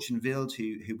 Dortchen Wild,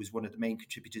 who was one of the main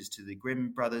contributors to the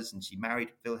Grimm brothers, and she married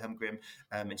Wilhelm Grimm,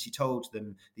 and she told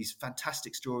them these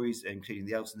fantastic stories, including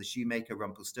The Elves and the Shoemaker,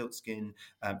 Rumpelstiltskin,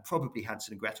 probably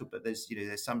Hansel and Gretel, but there's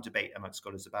some debate amongst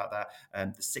scholars about that.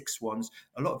 The Six Swans,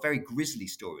 a lot of very grisly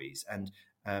stories, and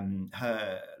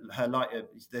her life.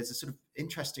 There's a sort of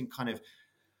interesting kind of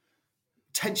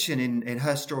tension in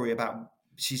her story about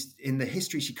she's in the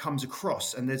history she comes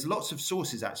across, and there's lots of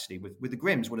sources actually with the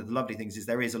Grimms. One of the lovely things is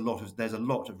there's a lot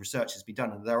of research has been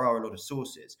done, and there are a lot of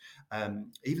sources,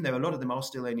 even though a lot of them are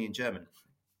still only in German.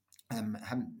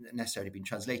 Haven't necessarily been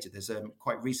translated. There's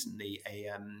quite recently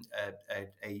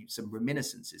some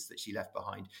reminiscences that she left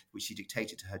behind, which she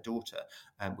dictated to her daughter,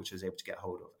 which I was able to get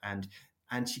hold of.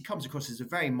 And she comes across as a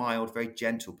very mild, very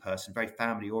gentle person, very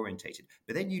family orientated.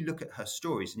 But then you look at her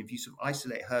stories, and if you sort of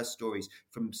isolate her stories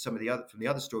from the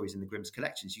other stories in the Grimm's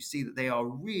collections, you see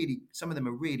that some of them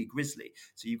are really grisly.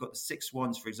 So you've got the Six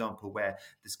Swans, for example, where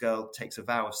this girl takes a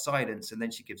vow of silence, and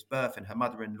then she gives birth, and her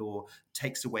mother-in-law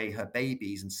takes away her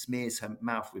babies and smears her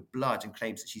mouth with blood and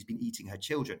claims that she's been eating her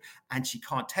children, and she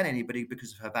can't tell anybody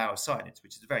because of her vow of silence,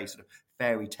 which is a very sort of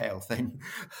fairy tale thing.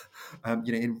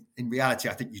 In reality,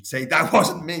 I think you'd say that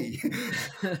wasn't me.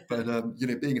 But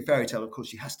being a fairy tale, of course,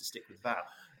 she has to stick with vow.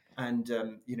 And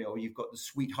you've got the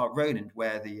Sweetheart Roland,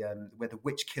 where the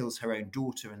witch kills her own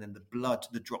daughter, and then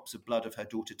the drops of blood of her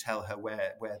daughter tell her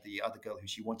where the other girl who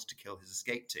she wanted to kill has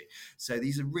escaped to. So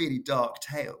these are really dark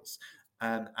tales,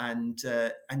 and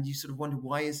you sort of wonder,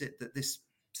 why is it that this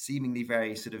seemingly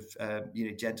very sort of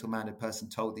gentle-mannered person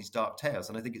told these dark tales?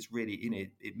 And I think it's really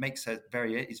it makes her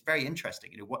it's very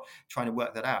interesting trying to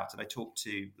work that out. And I talked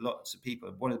to lots of people.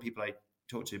 One of the people I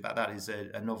talked to about that is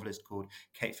a novelist called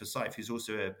Kate Forsyth, who's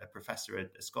also a professor,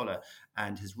 a scholar,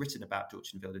 and has written about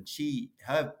Dortchen Wild.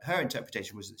 And her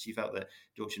interpretation was that she felt that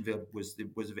Dortchen Wild was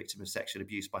a victim of sexual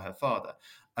abuse by her father.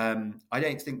 I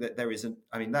don't think that there is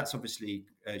that's obviously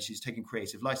she's taken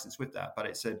creative license with that, but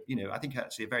it's I think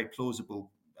actually a very plausible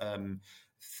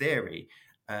theory.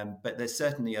 But there's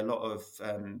certainly a lot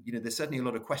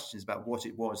of questions about what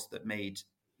it was that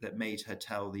made her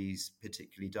tell these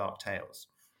particularly dark tales.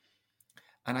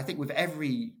 And I think with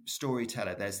every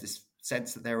storyteller, there's this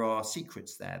sense that there are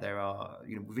secrets there. There are,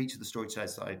 with each of the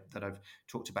storytellers that I've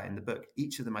talked about in the book,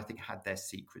 each of them, I think, had their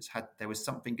secrets. There was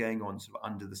something going on sort of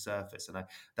under the surface, and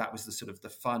that was the sort of the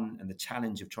fun and the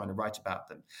challenge of trying to write about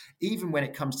them. Even when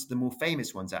it comes to the more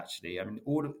famous ones, actually, I mean,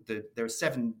 there are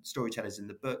 7 storytellers in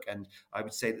the book, and I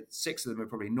would say that 6 of them are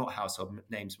probably not household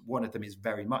names. One of them is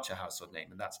very much a household name,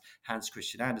 and that's Hans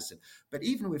Christian Andersen. But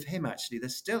even with him, actually,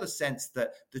 there's still a sense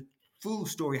that the full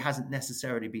story hasn't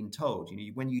necessarily been told.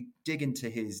 When you dig into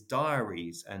his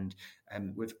diaries, and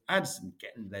with Andersen,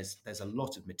 there's a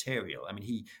lot of material. I mean,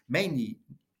 he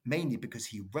mainly because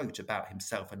he wrote about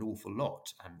himself an awful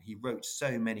lot. He wrote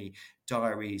so many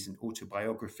diaries and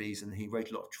autobiographies, and he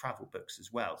wrote a lot of travel books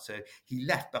as well. So he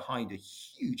left behind a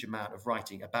huge amount of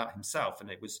writing about himself, and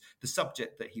it was the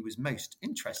subject that he was most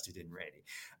interested in, really.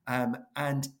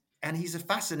 And he's a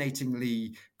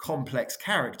fascinatingly complex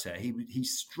character. He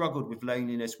struggled with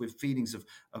loneliness, with feelings of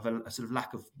a sort of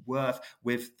lack of worth,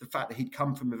 with the fact that he'd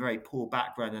come from a very poor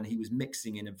background, and he was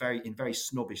mixing in very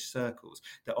snobbish circles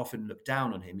that often looked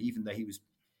down on him, even though he was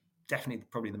definitely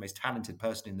probably the most talented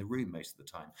person in the room most of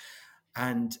the time.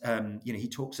 And he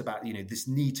talks about this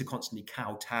need to constantly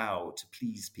kowtow, to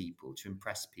please people, to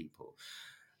impress people.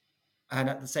 and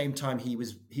at the same time, he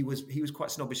was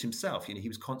quite snobbish himself. He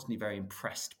was constantly very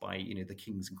impressed by the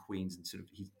kings and queens, and sort of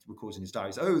he records in his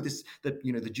diaries, "Oh,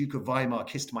 the Duke of Weimar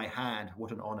kissed my hand.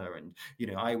 What an honor!" And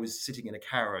I was sitting in a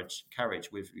carriage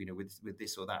with with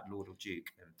this or that lord or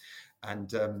duke.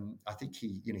 And I think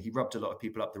he rubbed a lot of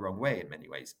people up the wrong way in many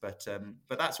ways, but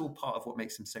that's all part of what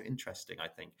makes him so interesting, I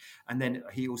think. And then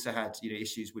he also had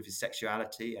issues with his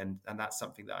sexuality, and that's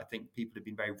something that I think people have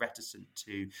been very reticent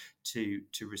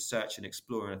to research and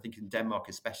explore. And I think in Denmark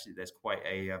especially, there's quite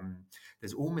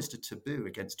there's almost a taboo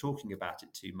against talking about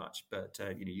it too much. But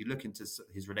you look into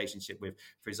his relationship with,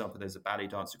 for example, there's a ballet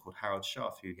dancer called Harald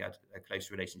Schaff who he had a close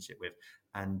relationship with,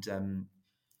 and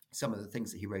some of the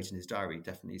things that he wrote in his diary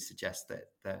definitely suggest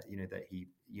that he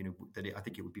I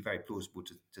think it would be very plausible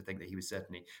to think that he was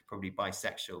certainly probably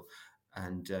bisexual,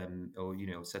 and or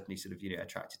certainly sort of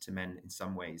attracted to men in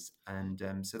some ways.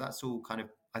 And so that's all kind of,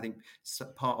 I think,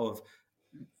 part of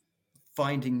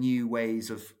finding new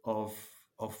ways of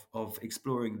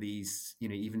exploring these,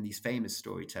 even these famous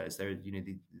storytellers.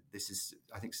 This is,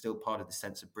 I think, still part of the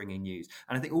sense of bringing news.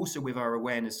 And I think also with our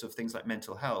awareness of things like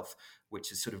mental health,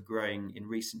 which is sort of growing in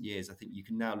recent years, I think you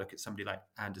can now look at somebody like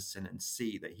Anderson and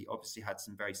see that he obviously had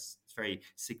some very, very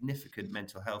significant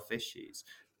mental health issues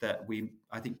that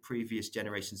I think previous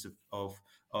generations of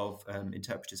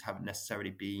interpreters haven't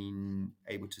necessarily been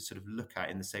able to sort of look at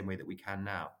in the same way that we can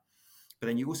now. But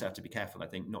then you also have to be careful, I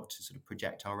think, not to sort of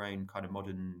project our own kind of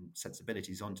modern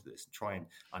sensibilities onto this and try and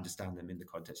understand them in the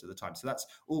context of the time. So that's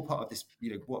all part of this,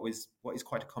 what is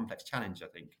quite a complex challenge, I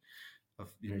think,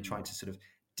 of trying to sort of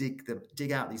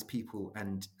dig out these people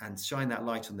and shine that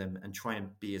light on them and try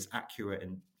and be as accurate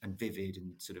and vivid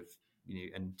and sort of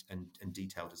and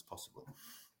detailed as possible.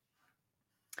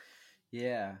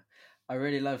 Yeah, I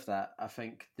really love that. I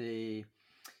think the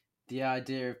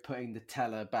idea of putting the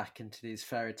teller back into these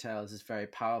fairy tales is very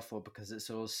powerful, because it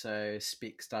also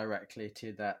speaks directly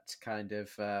to that kind of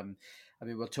I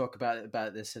mean, we'll talk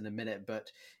about this in a minute,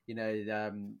 but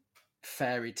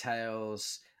fairy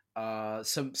tales are,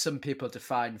 some people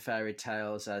define fairy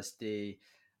tales as the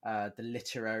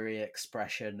literary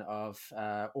expression of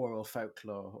oral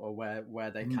folklore, or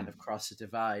where they kind of cross a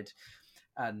divide.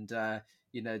 And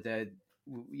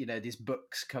these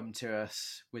books come to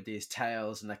us with these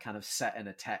tales, and they're kind of set in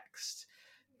a text,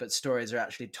 but stories are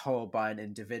actually told by an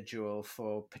individual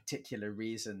for particular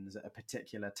reasons at a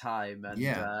particular time. And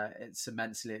it's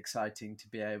immensely exciting to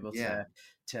be able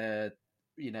to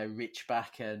reach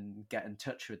back and get in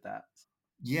touch with that.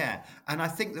 Yeah, and I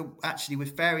think that actually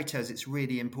with fairy tales, it's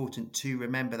really important to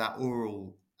remember that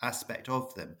oral aspect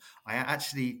of them. I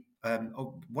actually,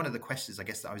 one of the questions I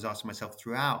guess that I was asking myself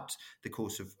throughout the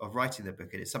course of writing the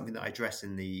book, and it's something that I address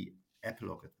in the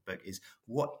epilogue of the book, is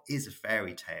what is a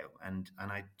fairy tale? And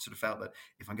I sort of felt that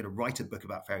if I'm going to write a book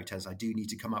about fairy tales, I do need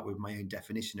to come up with my own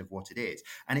definition of what it is.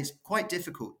 And it's quite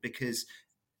difficult because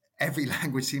every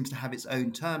language seems to have its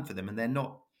own term for them, and they're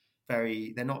not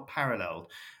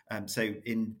paralleled. So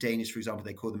in Danish, for example,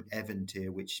 they call them eventyr,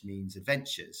 which means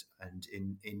adventures, and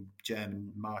in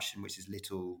German, Märchen, which is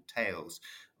little tales,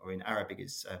 or in Arabic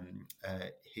is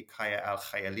hikaya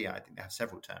al-khayaliya. I think they have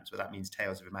several terms, but that means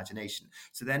tales of imagination.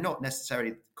 So they're not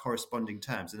necessarily corresponding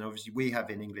terms. And obviously we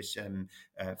have in English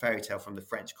fairy tale from the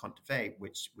French conte de fées,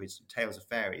 which tales of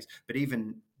fairies. But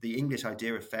even the English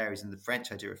idea of fairies and the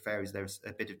French idea of fairies, there's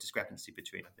a bit of discrepancy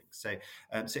between, I think.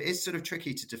 So it's sort of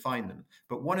tricky to define them.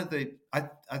 But one of the, I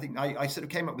think I sort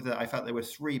of came up with that. I felt there were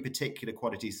three particular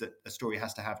qualities that a story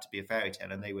has to have to be a fairy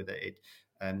tale, and they were that it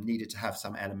needed to have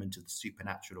some element of the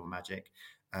supernatural or magic.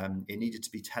 It needed to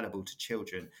be tellable to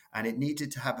children, and it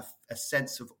needed to have a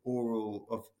sense of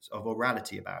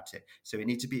orality about it. So it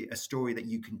needed to be a story that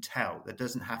you can tell, that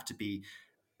doesn't have to be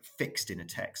fixed in a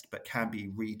text, but can be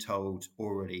retold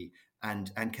orally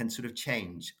and can sort of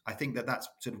change. I think that's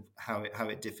sort of how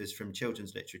it differs from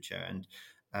children's literature, and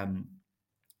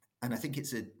I think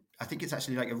it's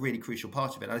actually like a really crucial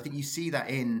part of it. And I think you see that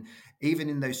even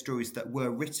in those stories that were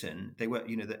written, they were,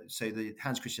 so the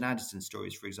Hans Christian Andersen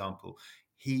stories, for example,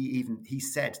 he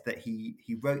said that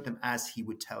he wrote them as he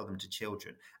would tell them to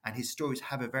children, and his stories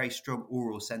have a very strong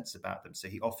oral sense about them. So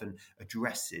he often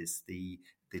addresses the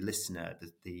listener,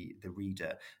 the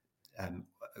reader.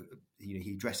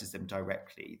 He addresses them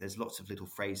directly. There's lots of little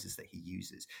phrases that he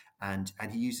uses, and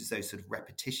he uses those sort of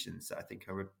repetitions that I think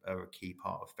are a key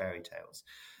part of fairy tales.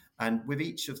 And with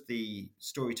each of the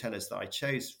storytellers that I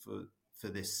chose for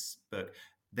this book,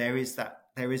 there is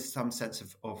some sense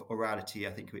of orality,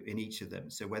 I think, in each of them.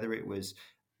 So whether it was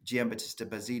Giambattista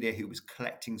Basile, who was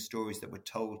collecting stories that were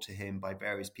told to him by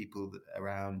various people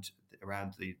around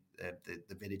the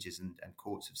villages and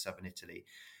courts of southern Italy,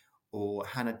 or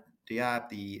Hannah Diab,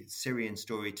 the Syrian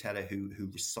storyteller who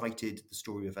recited the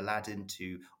story of Aladdin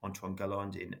to Antoine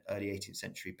Galland in early 18th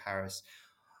century Paris,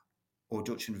 or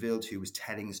Duchenwild, who was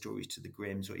telling stories to the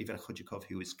Grimms, or Ivan Khudjakov,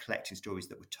 who was collecting stories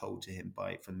that were told to him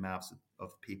from the mouths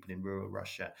of people in rural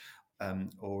Russia,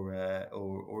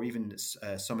 or even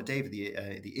Somadeva,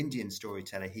 the Indian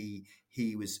storyteller.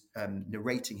 He was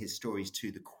narrating his stories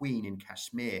to the Queen in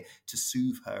Kashmir to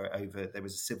soothe her over. There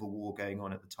was a civil war going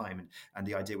on at the time, and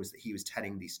the idea was that he was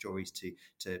telling these stories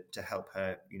to help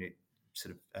her,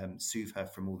 sort of soothe her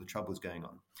from all the troubles going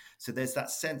on. So there's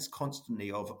that sense constantly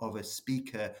of a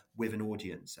speaker with an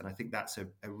audience, and I think that's a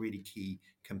really key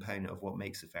component of what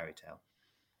makes a fairy tale.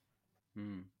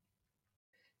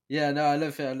 Yeah, no, I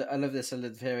love it. I love this. I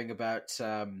love hearing about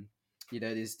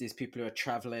these people who are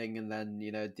traveling, and then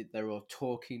they're all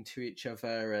talking to each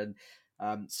other, and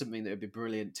something that would be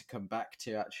brilliant to come back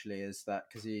to actually is that,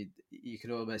 because you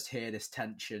can almost hear this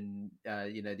tension,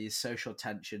 these social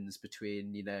tensions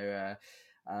between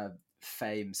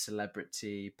fame,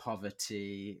 celebrity,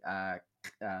 poverty,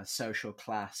 social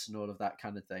class, and all of that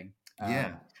kind of thing.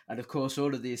 Yeah. And of course,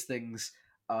 all of these things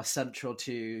are central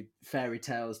to fairy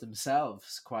tales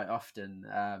themselves quite often.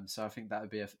 So I think that would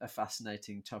be a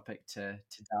fascinating topic to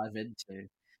dive into.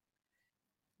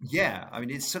 Yeah, I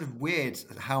mean, it's sort of weird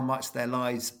how much their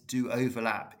lives do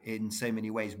overlap in so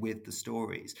many ways with the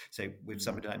stories. So, with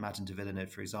somebody like Madame de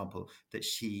Villeneuve, for example, that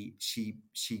she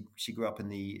grew up in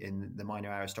the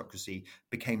minor aristocracy,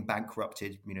 became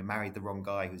bankrupted, married the wrong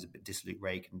guy who was a bit dissolute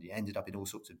rake, and ended up in all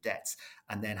sorts of debts,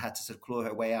 and then had to sort of claw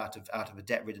her way out of a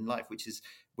debt-ridden life, which is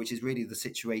really the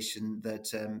situation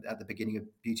that at the beginning of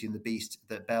Beauty and the Beast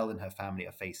that Belle and her family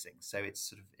are facing. So it's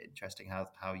sort of interesting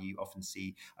how you often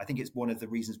see. I think it's one of the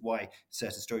reasons why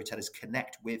certain storytellers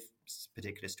connect with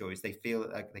particular stories. They feel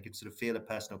like they can sort of feel a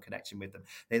personal connection with them.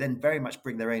 They then very much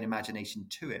bring their own imagination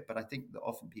to it. But I think that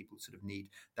often people sort of need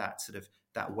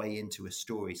that way into a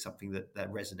story, something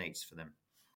that resonates for them.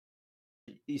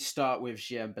 You start with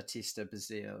Gian-Battista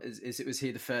Basile. Was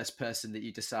he the first person that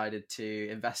you decided to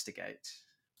investigate?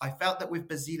 I felt that with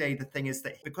Basile, the thing is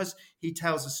that because he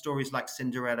tells us stories like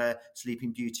Cinderella,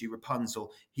 Sleeping Beauty,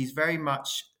 Rapunzel, he's very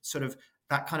much sort of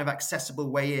that kind of accessible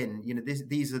way in.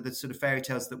 These are the sort of fairy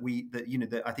tales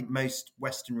that I think most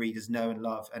Western readers know and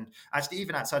love. And actually,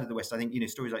 even outside of the West, I think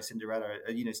stories like Cinderella,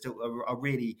 still are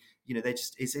really,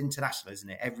 it's international, isn't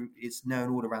it? It's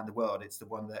known all around the world. It's the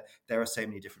one that there are so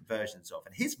many different versions of.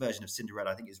 And his version of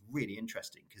Cinderella, I think, is really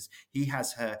interesting because he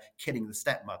has her killing the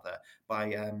stepmother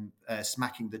by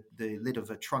smacking the lid of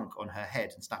a trunk on her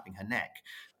head and snapping her neck.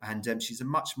 And she's a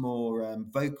much more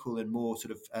vocal and more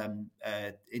sort of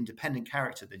independent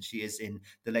character than she is in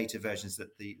the later versions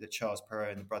that Charles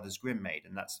Perrault and the Brothers Grimm made.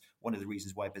 And that's one of the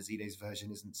reasons why Basile's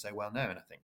version isn't so well known, I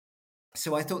think.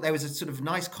 So I thought there was a sort of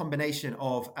nice combination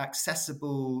of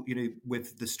accessible,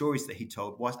 with the stories that he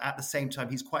told, whilst at the same time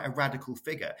he's quite a radical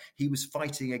figure. He was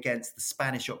fighting against the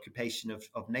Spanish occupation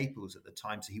of Naples at the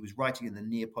time, so he was writing in the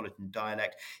Neapolitan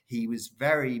dialect. He was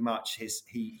very much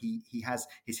he has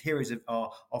his heroes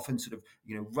are often sort of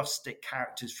rustic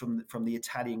characters from the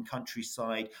Italian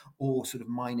countryside, or sort of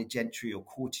minor gentry or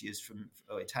courtiers from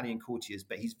Italian courtiers,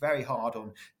 but he's very hard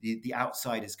on the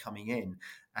outsiders coming in.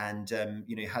 And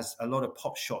has a lot of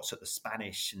pop shots at the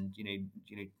Spanish, and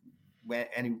where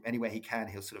anywhere he can,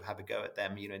 he'll sort of have a go at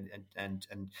them,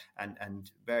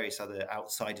 and various other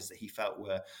outsiders that he felt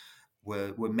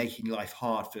were making life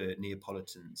hard for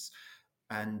Neapolitans.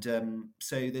 And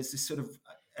so there's this sort of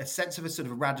a sense of a sort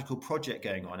of a radical project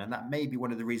going on, and that may be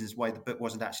one of the reasons why the book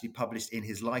wasn't actually published in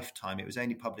his lifetime. It was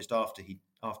only published after he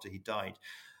died.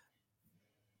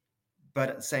 But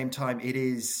at the same time,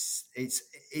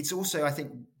 it's also, I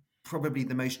think, probably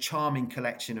the most charming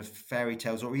collection of fairy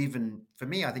tales, or even for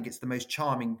me, I think it's the most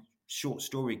charming short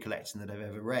story collection that I've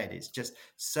ever read. It's just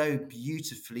so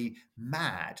beautifully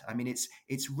mad. I mean,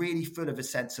 it's really full of a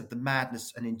sense of the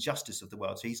madness and injustice of the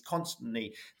world. So he's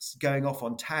constantly going off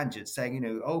on tangents,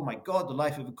 saying, oh my God, the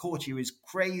life of a courtier is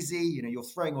crazy. You're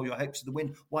throwing all your hopes to the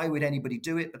wind. Why would anybody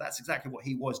do it? But that's exactly what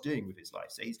he was doing with his life.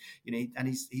 So he's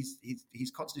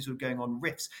constantly sort of going on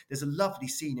riffs. There's a lovely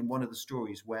scene in one of the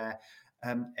stories where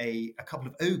a couple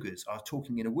of ogres are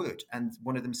talking in a wood, and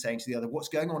one of them saying to the other, "What's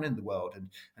going on in the world?"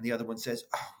 And the other one says,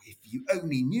 "Oh, if you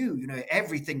only knew,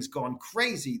 everything's gone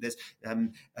crazy. There's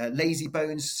lazy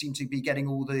bones seem to be getting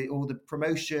all the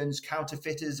promotions.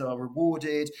 Counterfeiters are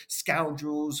rewarded.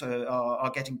 Scoundrels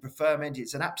are getting preferment.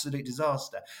 It's an absolute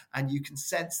disaster." And you can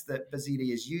sense that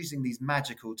Basile is using these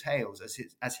magical tales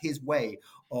as his way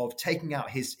of taking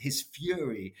out his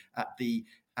fury at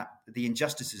at the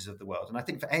injustices of the world. And I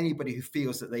think for anybody who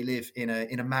feels that they live in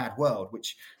a mad world,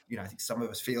 which I think some of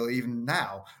us feel even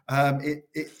now,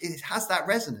 it has that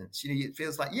resonance. It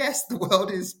feels like, yes, the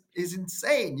world is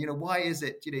insane. Why is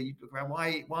it? You look around,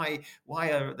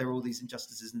 why are there all these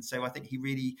injustices? And so I think he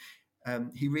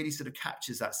really sort of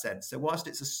captures that sense. So whilst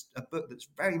it's a book that's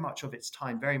very much of its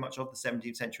time, very much of the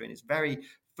 17th century, and it's very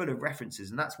full of references,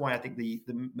 and that's why I think the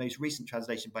most recent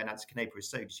translation by Nancy Canepa is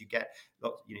so, because you get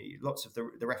lots of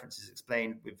the references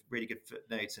explained with really good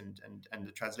footnotes, and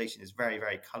the translation is very,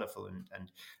 very colourful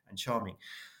and charming.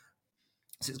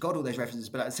 So it's got all those references,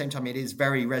 but at the same time, it is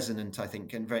very resonant, I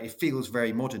think, and it feels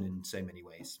very modern in so many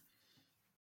ways.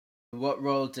 What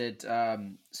role did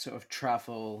sort of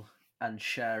travel and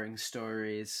sharing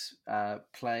stories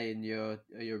play in your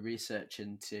research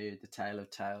into the Tale of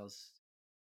Tales?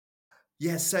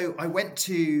 Yeah, so I went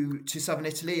to southern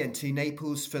Italy and to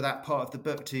Naples for that part of the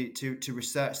book to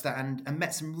research that, and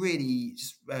met some really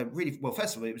well.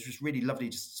 First of all, it was just really lovely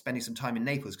just spending some time in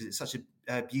Naples, because it's such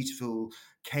a beautiful,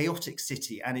 chaotic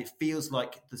city, and it feels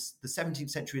like the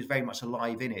 17th century is very much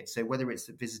alive in it. So whether it's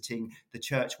visiting the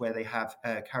church where they have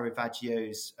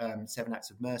Caravaggio's Seven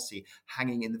Acts of Mercy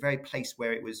hanging in the very place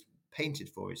where it was painted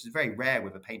for, which is very rare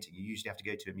with a painting. You usually have to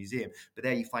go to a museum, but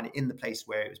there you find it in the place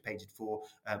where it was painted for,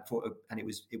 and it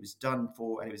was done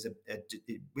for, and it was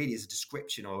it really is a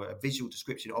description, or a visual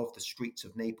description of the streets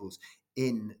of Naples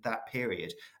in that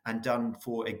period, and done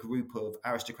for a group of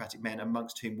aristocratic men,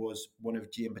 amongst whom was one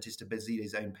of Giambattista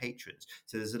Basile's own patrons.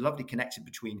 So there's a lovely connection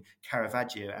between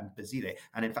Caravaggio and Basile.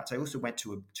 And in fact, I also went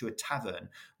to a tavern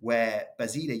where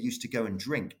Basile used to go and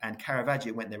drink, and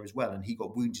Caravaggio went there as well, and he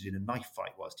got wounded in a knife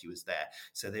fight whilst he was there.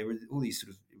 So there were all these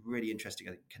sort of really interesting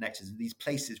connections, and these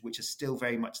places which are still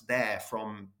very much there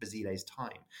from Basile's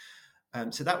time.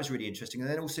 So that was really interesting. And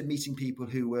then also meeting people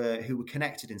who were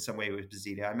connected in some way with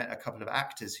Basile. I met a couple of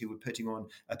actors who were putting on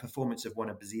a performance of one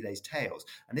of Basile's tales.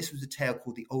 And this was a tale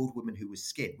called The Old Woman Who Was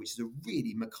Skinned, which is a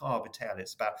really macabre tale.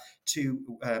 It's about two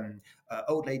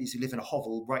old ladies who live in a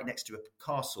hovel right next to a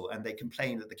castle, and they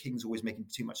complain that the king's always making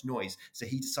too much noise. So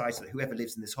he decides that whoever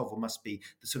lives in this hovel must be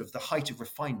the sort of the height of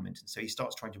refinement. And so he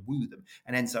starts trying to woo them,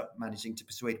 and ends up managing to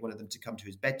persuade one of them to come to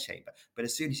his bedchamber. But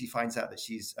as soon as he finds out that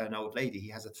she's an old lady, he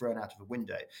has her thrown out of a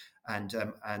window, and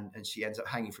she ends up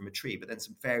hanging from a tree. But then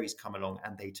some fairies come along,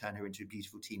 and they turn her into a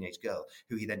beautiful teenage girl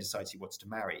who he then decides he wants to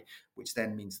marry, which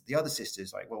then means that the other sister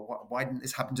is like, well, why didn't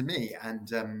this happen to me? And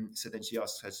so then she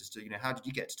asks her sister, how did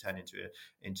you get to turn into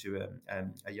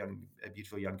a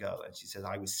beautiful young girl? And she says,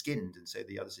 I was skinned. And so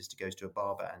the other sister goes to a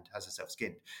barber and has herself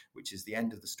skinned, which is the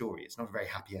end of the story. It's not a very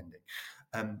happy ending.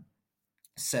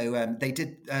 So they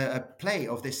did a play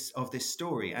of this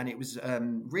story, and it was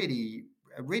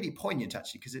really poignant,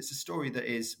 actually, because it's a story that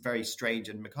is very strange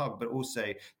and macabre, but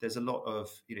also there's a lot of,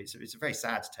 it's a very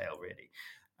sad tale, really.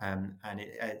 And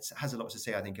it has a lot to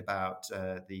say, I think, about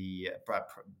the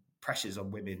pressures on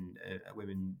women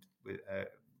with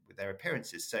their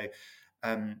appearances. So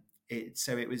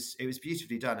it was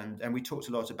beautifully done, and we talked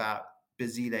a lot about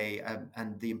Basile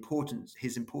and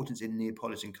his importance in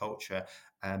Neapolitan culture,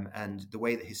 and the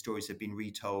way that his stories have been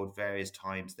retold various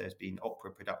times. There's been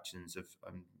opera productions of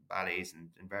ballets and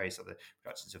various other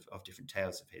productions of different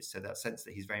tales of his. So that sense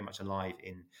that he's very much alive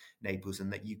in Naples,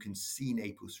 and that you can see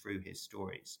Naples through his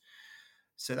stories.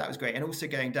 So that was great. And also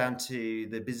going down to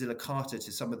the Basilicata,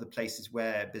 to some of the places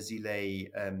where Basile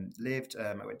lived.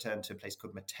 I went down to a place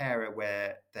called Matera,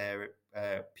 where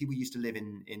people used to live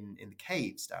in the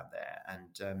caves down there.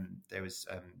 And there was,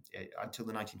 until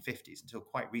the 1950s, until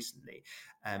quite recently.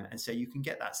 And so you can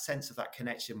get that sense of that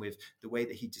connection with the way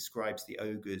that he describes the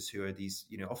ogres, who are these,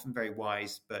 often very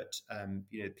wise, but,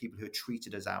 people who are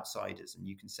treated as outsiders. And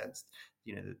you can sense,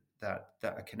 that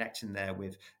a connection there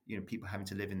with, people having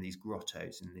to live in these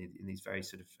grottos in these very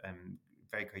sort of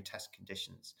very grotesque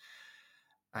conditions.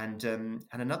 And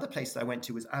another place that I went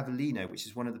to was Avellino, which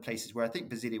is one of the places where I think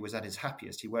Basile was at his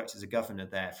happiest. He worked as a governor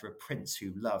there for a prince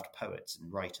who loved poets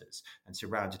and writers, and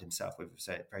surrounded himself with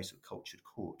a very sort of cultured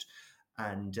court.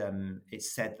 And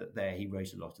it's said that there he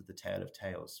wrote a lot of the Tale of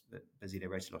Tales. That Basile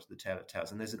wrote a lot of the Tale of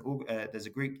Tales. And there's a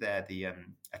group there, the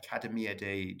Accademia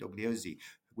dei Dogliosi,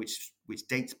 which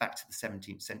dates back to the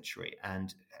 17th century,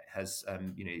 and has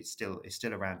is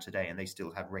still around today, and they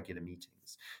still have regular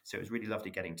meetings. So it was really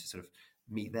lovely getting to sort of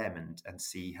meet them and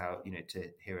see how, to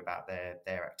hear about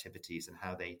their activities, and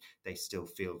how they still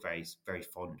feel very, very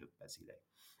fond of Basile.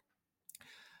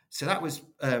 So that was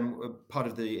part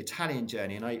of the Italian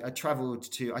journey, and I tried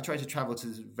to travel to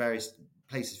various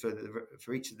places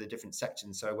for each of the different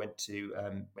sections. So I went to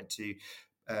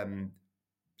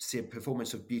see a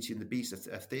performance of Beauty and the Beast,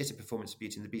 a theatre performance of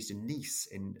Beauty and the Beast in Nice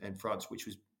in France, which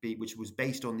was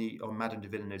based on Madame de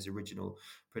Villeneuve's original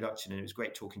production, and it was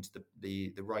great talking to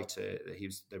the writer. He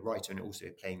was the writer and also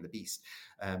playing the Beast,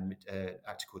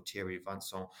 actor called Thierry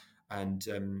Vincent, and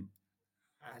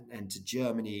to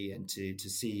Germany and to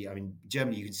see. I mean,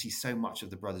 Germany, you can see so much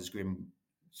of the Brothers Grimm's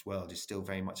world is still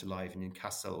very much alive, and in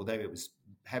Kassel, although it was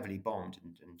heavily bombed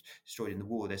and destroyed in the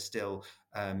war, there's still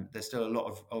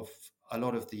a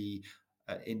lot of the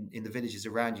in the villages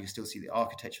around. You can still see the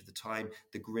architecture of the time.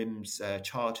 The Grimm's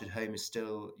childhood home is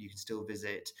still, you can still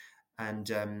visit, and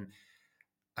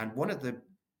one of the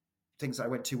things I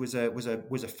went to was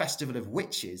a festival of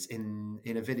witches in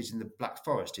a village in the Black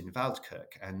Forest in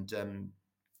Waldkirk, and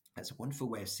that's a wonderful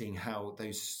way of seeing how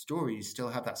those stories still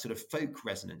have that sort of folk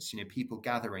resonance. People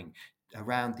gathering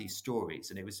around these stories,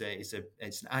 and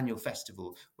it's an annual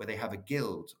festival where they have a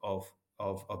guild of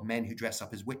men who dress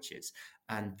up as witches,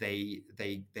 and they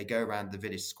go around the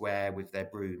village square with their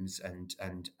brooms and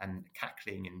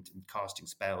cackling and casting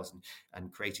spells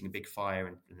and creating a big fire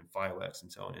and fireworks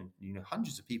and so on. And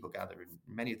hundreds of people gather, and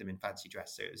many of them in fancy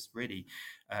dress. So it was really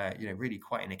really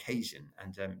quite an occasion,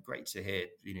 and great to hear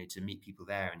to meet people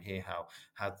there and hear how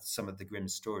some of the Grimm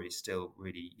stories still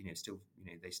really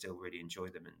they still really enjoy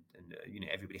them, and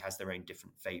everybody has their own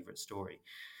different favorite story.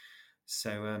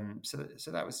 So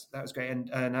that was great,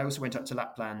 and I also went up to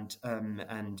Lapland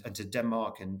and to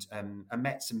Denmark, and I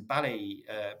met some ballet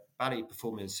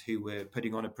performers who were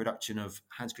putting on a production of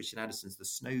Hans Christian Andersen's The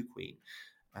Snow Queen,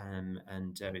 and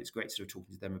it's great sort of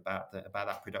talking to them about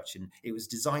that production. It was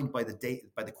designed by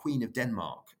the Queen of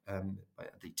Denmark, by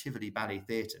the Tivoli Ballet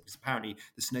Theatre, because apparently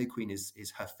the Snow Queen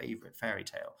is her favourite fairy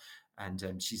tale.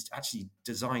 And she's actually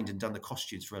designed and done the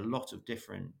costumes for a lot of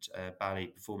different ballet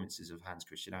performances of Hans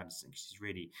Christian Andersen. She's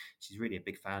really a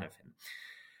big fan of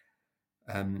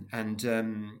him.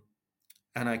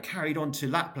 And I carried on to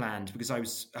Lapland because I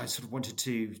sort of wanted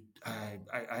to.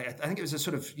 I think it was a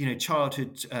sort of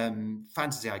childhood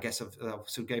fantasy, I guess, of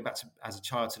sort of going back to as a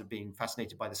child, sort of being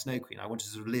fascinated by the Snow Queen. I wanted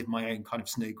to sort of live my own kind of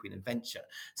Snow Queen adventure.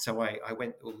 So I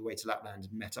went all the way to Lapland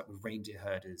and met up with reindeer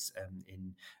herders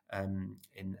in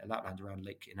Lapland around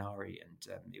Lake Inari, and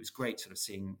it was great sort of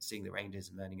seeing the reindeers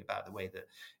and learning about the way that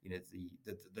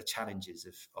the challenges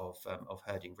of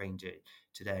herding reindeer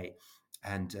today.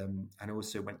 And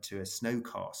also went to a snow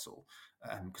castle,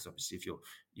 because obviously if you're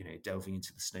delving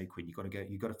into the Snow Queen,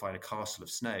 you've got to find a castle of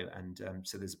snow, and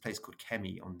so there's a place called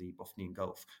Kemi on the Bothnian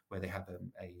Gulf where they have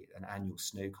an annual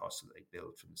snow castle that they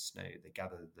build from the snow. They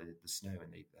gather the snow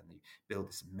and they build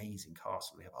this amazing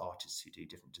castle. They have artists who do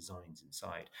different designs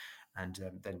inside, and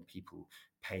then people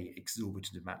pay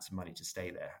exorbitant amounts of money to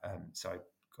stay there. So I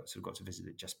got to visit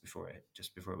it just before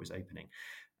it was opening.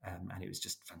 And it was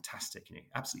just fantastic,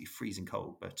 absolutely freezing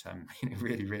cold, but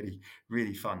really, really,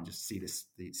 really fun just to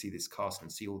see this castle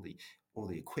and see all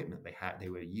the equipment they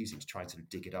were using to try and sort of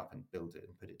dig it up and build it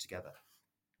and put it together.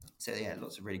 So yeah,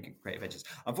 lots of really great adventures.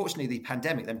 Unfortunately, the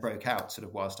pandemic then broke out sort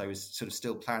of whilst I was sort of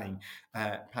still planning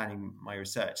my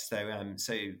research. So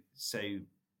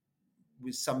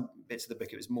with some bits of the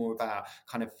book, it was more about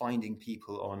kind of finding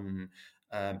people on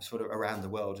sort of around the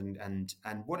world, and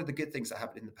one of the good things that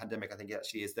happened in the pandemic, I think,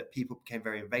 actually, is that people became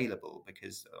very available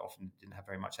because often didn't have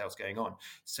very much else going on.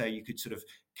 So you could sort of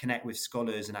connect with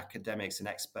scholars and academics and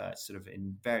experts sort of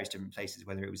in various different places,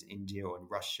 whether it was in India or in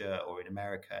Russia or in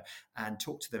America, and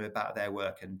talk to them about their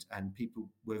work. And people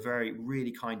were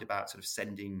really kind about sort of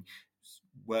sending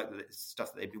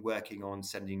stuff that they've been working on,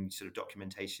 sending sort of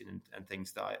documentation and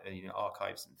things that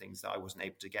archives and things that I wasn't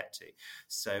able to get to.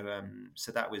 So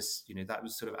that was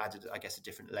sort of added, I guess, a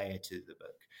different layer to the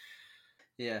book.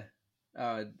 Yeah.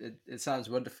 Oh, it sounds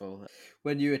wonderful.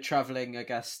 When you were traveling, I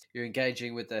guess you're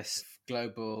engaging with this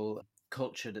global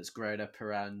culture that's grown up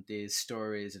around these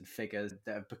stories and figures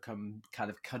that have become kind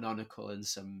of canonical in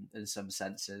some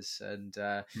senses. And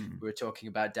we were talking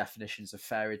about definitions of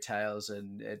fairy tales,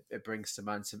 and it brings to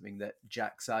mind something that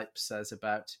Jack Zipes says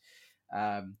about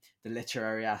the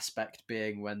literary aspect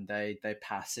being when they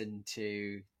pass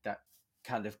into that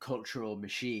kind of cultural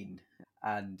machine,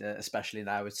 and especially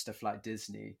now with stuff like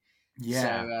Disney.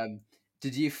 Yeah. So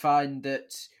did you find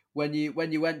that when you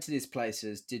went to these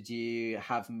places, did you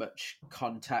have much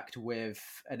contact with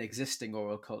an existing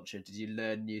oral culture? Did you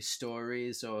learn new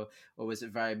stories, or was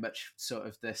it very much sort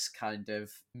of this kind of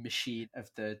machine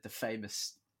of the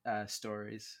famous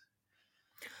stories?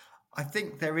 I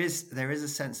think there is a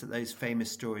sense that those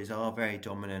famous stories are very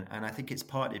dominant, and I think it's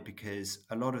partly because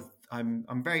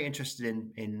I'm very interested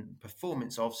in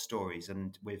performance of stories,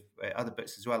 and with other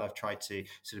books as well. I've tried to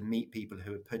sort of meet people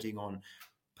who are putting on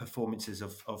performances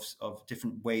of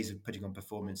different ways of putting on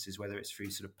performances, whether it's through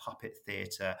sort of puppet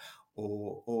theatre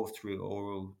or through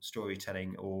oral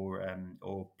storytelling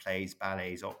or plays,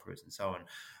 ballets, operas, and so on.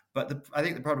 But I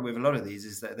think the problem with a lot of these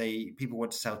is that people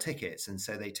want to sell tickets, and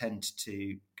so they tend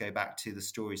to go back to the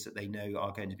stories that they know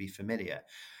are going to be familiar.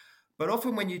 But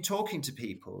often when you're talking to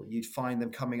people, you'd find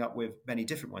them coming up with many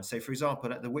different ones. So, for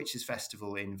example, at the Witches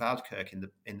Festival in Waldkirk in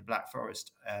the Black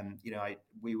Forest, I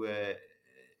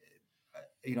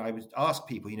would ask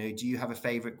people, do you have a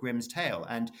favorite Grimm's tale?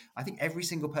 And I think every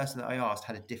single person that I asked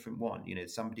had a different one.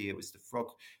 Somebody, it was the Frog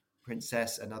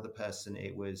Princess. Another person,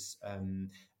 it was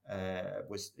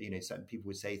certain people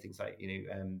would say things like,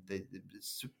 the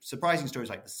surprising stories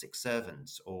like the Six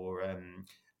Servants or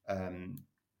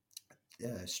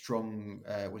Strong,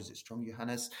 what is it, Strong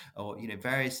Johannes, or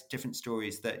various different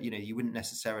stories that you wouldn't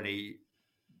necessarily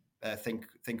think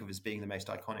of as being the most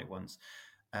iconic ones.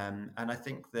 And I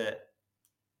think that,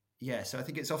 so I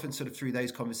think it's often sort of through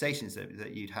those conversations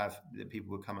that you'd have, that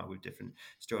people would come up with different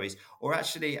stories. Or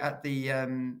actually at the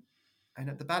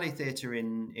Ballet Theatre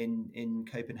in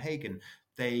Copenhagen,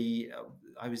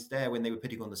 I was there when they were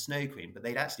putting on the Snow Queen, but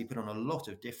they'd actually put on a lot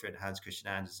of different Hans Christian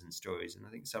Andersen stories, and I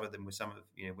think some of them were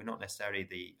were not necessarily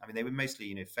they were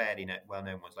mostly fairly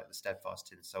well-known ones like the Steadfast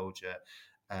Tin Soldier,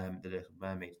 the Little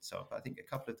Mermaid, and so on. But I think a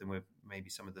couple of them were maybe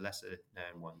some of the lesser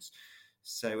known ones.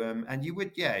 So, and you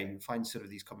would, you find sort of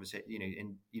these conversations,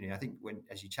 I think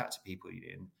as you chat to people,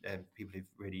 people who've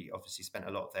really obviously spent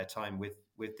a lot of their time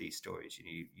with these stories,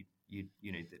 you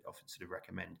that often sort of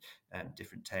recommend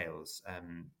different tales. I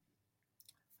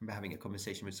remember having a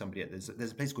conversation with somebody there's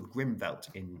a place called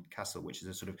Grimvelt in Kassel, which is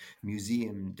a sort of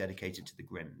museum dedicated to the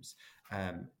Grimms.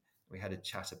 We had a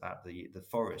chat about the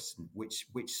forest and which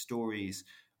stories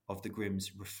of the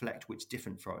Grimms reflect which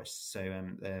different forests. So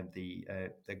the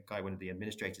guy, one of the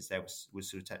administrators there, was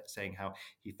sort of saying how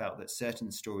he felt that certain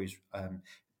stories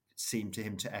seem to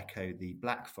him to echo the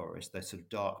Black Forest, the sort of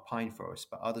dark pine forest,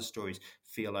 but other stories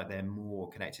feel like they're more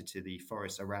connected to the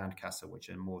forests around Kassel, which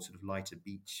are more sort of lighter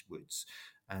beech woods,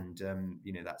 and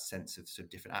that sense of sort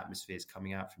of different atmospheres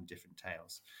coming out from different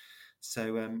tales.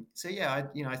 So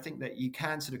I think that you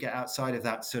can sort of get outside of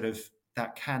that sort of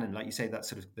that canon, like you say, that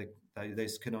sort of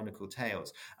those canonical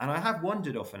tales. And I have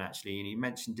wondered often, actually, you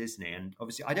mentioned Disney, and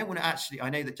obviously I don't want to I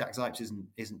know that Jack Zipes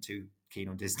isn't too keen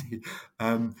on Disney,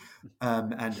 and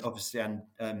obviously,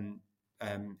 I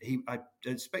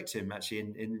spoke to him actually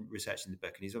in researching the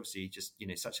book, and he's obviously just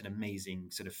such an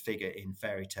amazing sort of figure in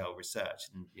fairy tale research,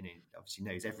 and obviously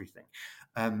knows everything.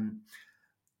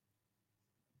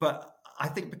 But I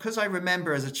think because I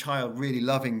remember as a child really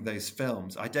loving those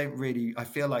films, I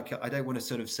feel like I don't want to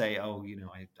sort of say, oh,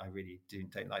 I really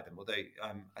don't like them. Although,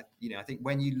 I think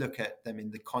when you look at them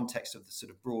in the context of the sort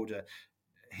of broader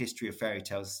history of fairy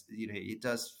tales, it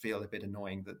does feel a bit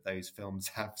annoying that those films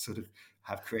have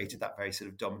created that very sort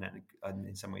of dominant and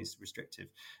in some ways restrictive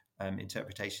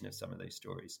interpretation of some of those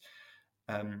stories.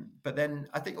 But then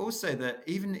I think also that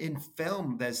even in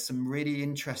film, there's some really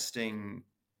interesting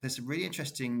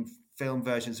film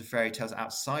versions of fairy tales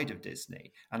outside of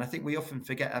Disney, and I think we often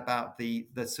forget about the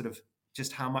sort of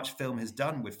just how much film has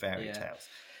done with fairy tales.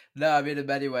 No, I mean, in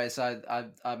many ways, I'm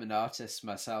an artist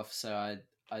myself, so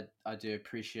I do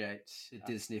appreciate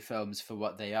Disney films for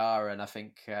what they are, and I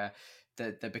think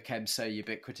they became so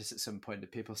ubiquitous at some point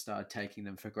that people started taking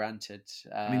them for granted.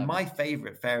 I mean, my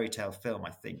favourite fairy tale film, I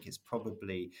think, is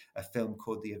probably a film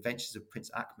called The Adventures of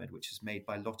Prince Ahmed, which was made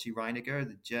by Lotte Reiniger,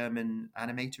 the German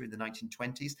animator in the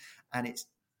 1920s, and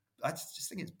I just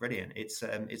think it's brilliant. It's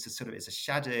a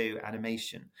shadow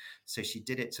animation. So she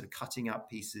did it sort of cutting up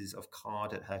pieces of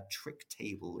card at her trick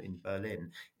table in Berlin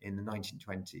in the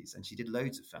 1920s, and she did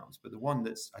loads of films. But the one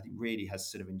that's I think really has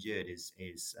sort of endured is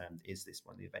this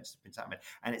one, The Adventures of Prince Ahmed,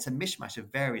 and it's a mishmash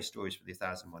of various stories for the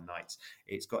 1001 Nights.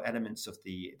 It's got elements of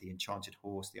the enchanted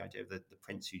horse, the idea of the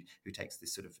prince who takes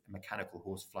this sort of mechanical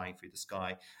horse flying through the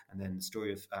sky, and then the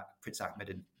story of Prince Ahmed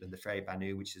and the Fairy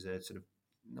Banu, which is a sort of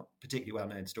not particularly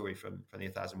well-known story from the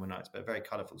 1001 Nights, but a very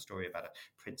colourful story about a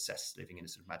princess living in a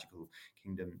sort of magical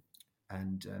kingdom.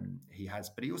 And he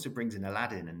also brings in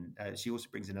Aladdin, and she also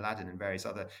brings in Aladdin and various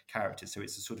other characters. So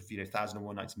it's a sort of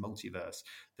 1001 Nights multiverse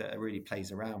that really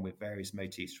plays around with various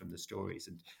motifs from the stories,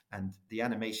 and the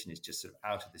animation is just sort of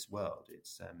out of this world.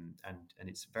 It's and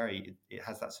it's it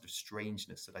has that sort of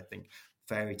strangeness that I think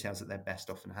fairy tales at their best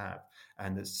often have,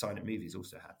 and that silent movies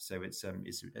also have. So it's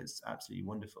absolutely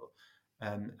wonderful.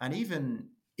 And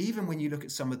even when you look at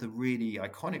some of the really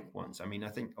iconic ones, I mean, I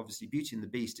think obviously Beauty and the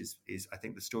Beast is I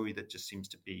think the story that just seems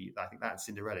to be, I think that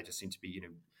Cinderella just seems to be,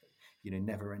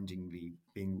 never-endingly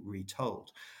being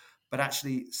retold. But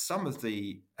actually, some of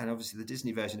and obviously the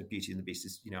Disney version of Beauty and the Beast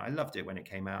is, I loved it when it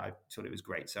came out. I thought it was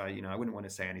great. So, I wouldn't want to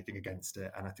say anything against it.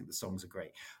 And I think the songs are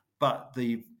great. But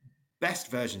the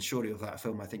best version, surely, of that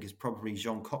film, I think, is probably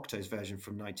Jean Cocteau's version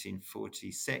from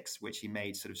 1946, which he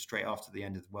made sort of straight after the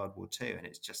end of World War II. And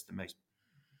it's just the most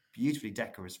beautifully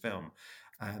decorous film.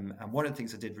 And one of the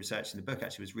things I did research in the book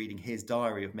actually was reading his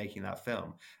diary of making that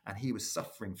film. And he was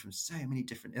suffering from so many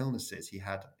different illnesses. He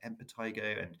had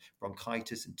impetigo and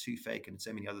bronchitis and toothache and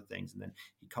so many other things. And then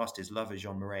he cast his lover,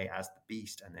 Jean Marais, as the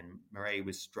Beast. And then Marais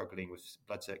was struggling with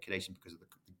blood circulation because of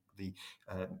the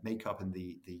makeup and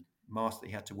the mask that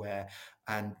he had to wear.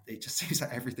 And it just seems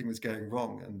like everything was going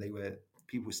wrong. And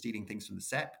people were stealing things from the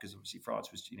set because obviously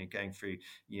France was, going through,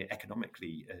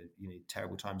 economically,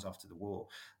 terrible times after the war.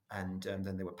 And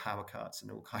then there were power cuts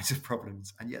and all kinds of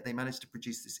problems. And yet they managed to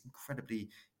produce this incredibly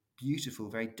beautiful,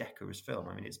 very decorous film.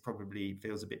 I mean, it's probably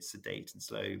feels a bit sedate and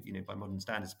slow, by modern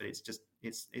standards, but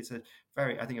it's a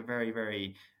very,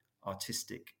 very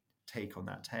artistic take on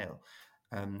that tale.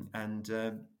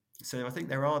 So I think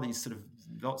there are these sort of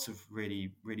lots of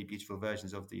really, really beautiful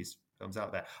versions of these films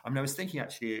out there. I mean, I was thinking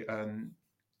actually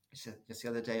just the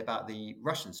other day about the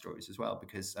Russian stories as well,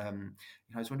 because I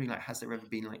was wondering, has there ever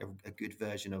been a good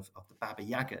version of the Baba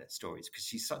Yaga stories? Because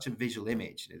she's such a visual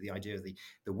image, the idea of the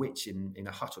witch in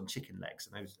a hut on chicken legs.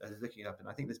 And I was looking it up, and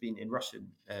I think there's been in Russia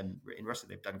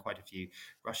they've done quite a few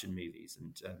Russian movies,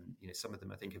 and some of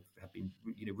them I think have been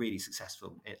really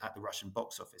successful at the Russian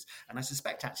box office. And I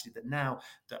suspect actually that now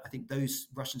that I think those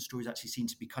Russian stories actually seem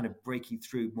to be kind of breaking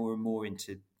through more and more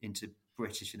into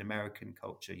British and American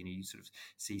culture. You sort of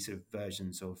see sort of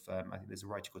versions of I think there's a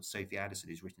writer called Sophie Addison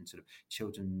who's written sort of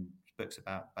children's books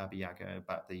about Baba Yaga,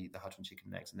 about the hut on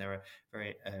chicken legs, and there are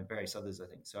various others, I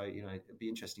think. So it'd be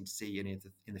interesting to see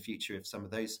in the future if some of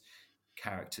those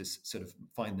characters sort of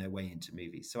find their way into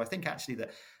movies. So I think actually that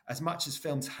as much as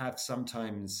films have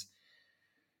sometimes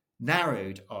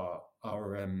narrowed our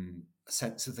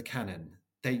sense of the canon,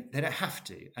 they don't have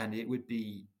to, and it would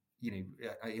be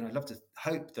I'd love to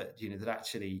hope that that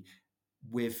actually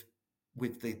with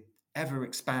the ever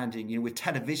expanding, with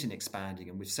television expanding,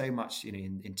 and with so much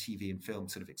in TV and film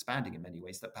sort of expanding in many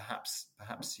ways, that perhaps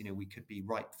we could be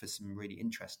ripe for some really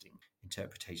interesting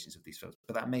interpretations of these films.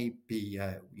 But that may be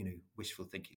wishful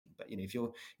thinking. But if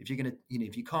you're gonna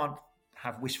if you can't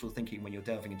have wishful thinking when you're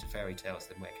delving into fairy tales,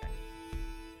 then where can you?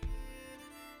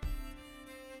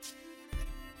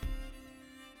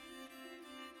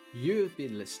 You have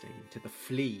been listening to The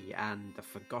Flea and the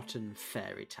Forgotten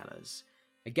Fairy Tellers,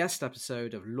 a guest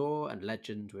episode of Lore and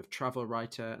Legend with travel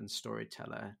writer and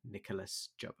storyteller Nicholas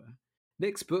Jubber.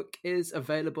 Nick's book is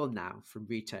available now from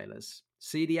retailers.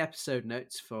 See the episode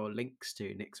notes for links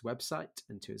to Nick's website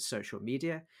and to his social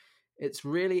media. It's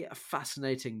really a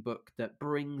fascinating book that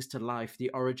brings to life the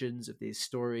origins of these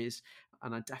stories,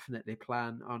 and I definitely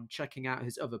plan on checking out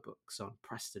his other books on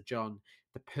Prester John,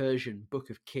 the Persian Book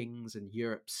of Kings, and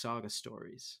Europe's saga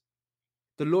stories.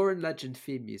 The Lore and Legend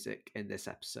theme music in this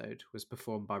episode was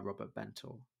performed by Robert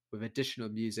Bentel, with additional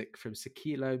music from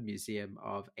Sakilo Museum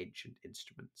of Ancient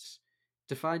Instruments.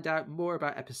 To find out more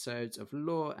about episodes of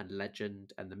Lore and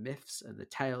Legend and the myths and the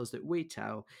tales that we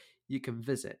tell, you can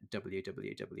visit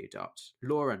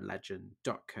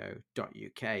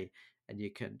www.loreandlegend.co.uk, and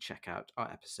you can check out our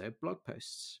episode blog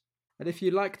posts. And if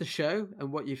you like the show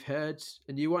and what you've heard,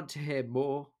 and you want to hear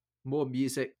more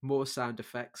music, more sound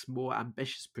effects, more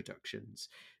ambitious productions,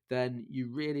 then you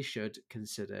really should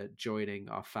consider joining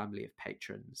our family of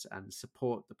patrons and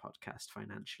support the podcast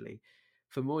financially.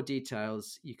 For more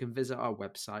details, you can visit our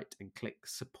website and click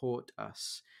Support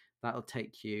Us. That'll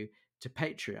take you to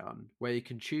Patreon, where you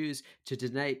can choose to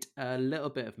donate a little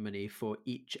bit of money for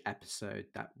each episode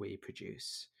that we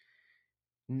produce.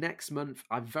 Next month,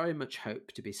 I very much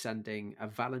hope to be sending a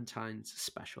Valentine's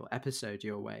special episode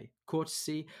your way,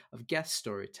 courtesy of guest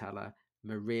storyteller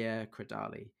Maria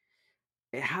Cradali.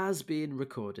 It has been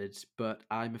recorded, but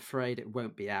I'm afraid it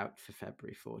won't be out for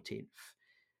February 14th.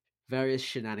 Various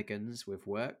shenanigans with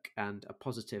work and a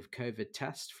positive COVID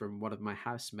test from one of my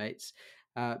housemates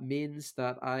means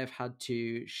that I have had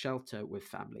to shelter with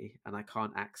family, and I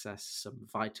can't access some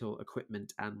vital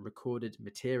equipment and recorded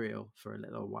material for a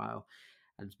little while.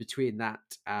 And between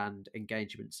that and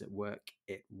engagements at work,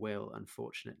 it will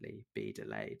unfortunately be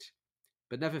delayed.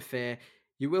 But never fear,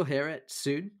 you will hear it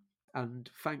soon. And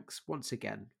thanks once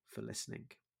again for listening.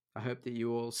 I hope that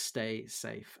you all stay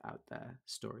safe out there,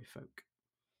 story folk.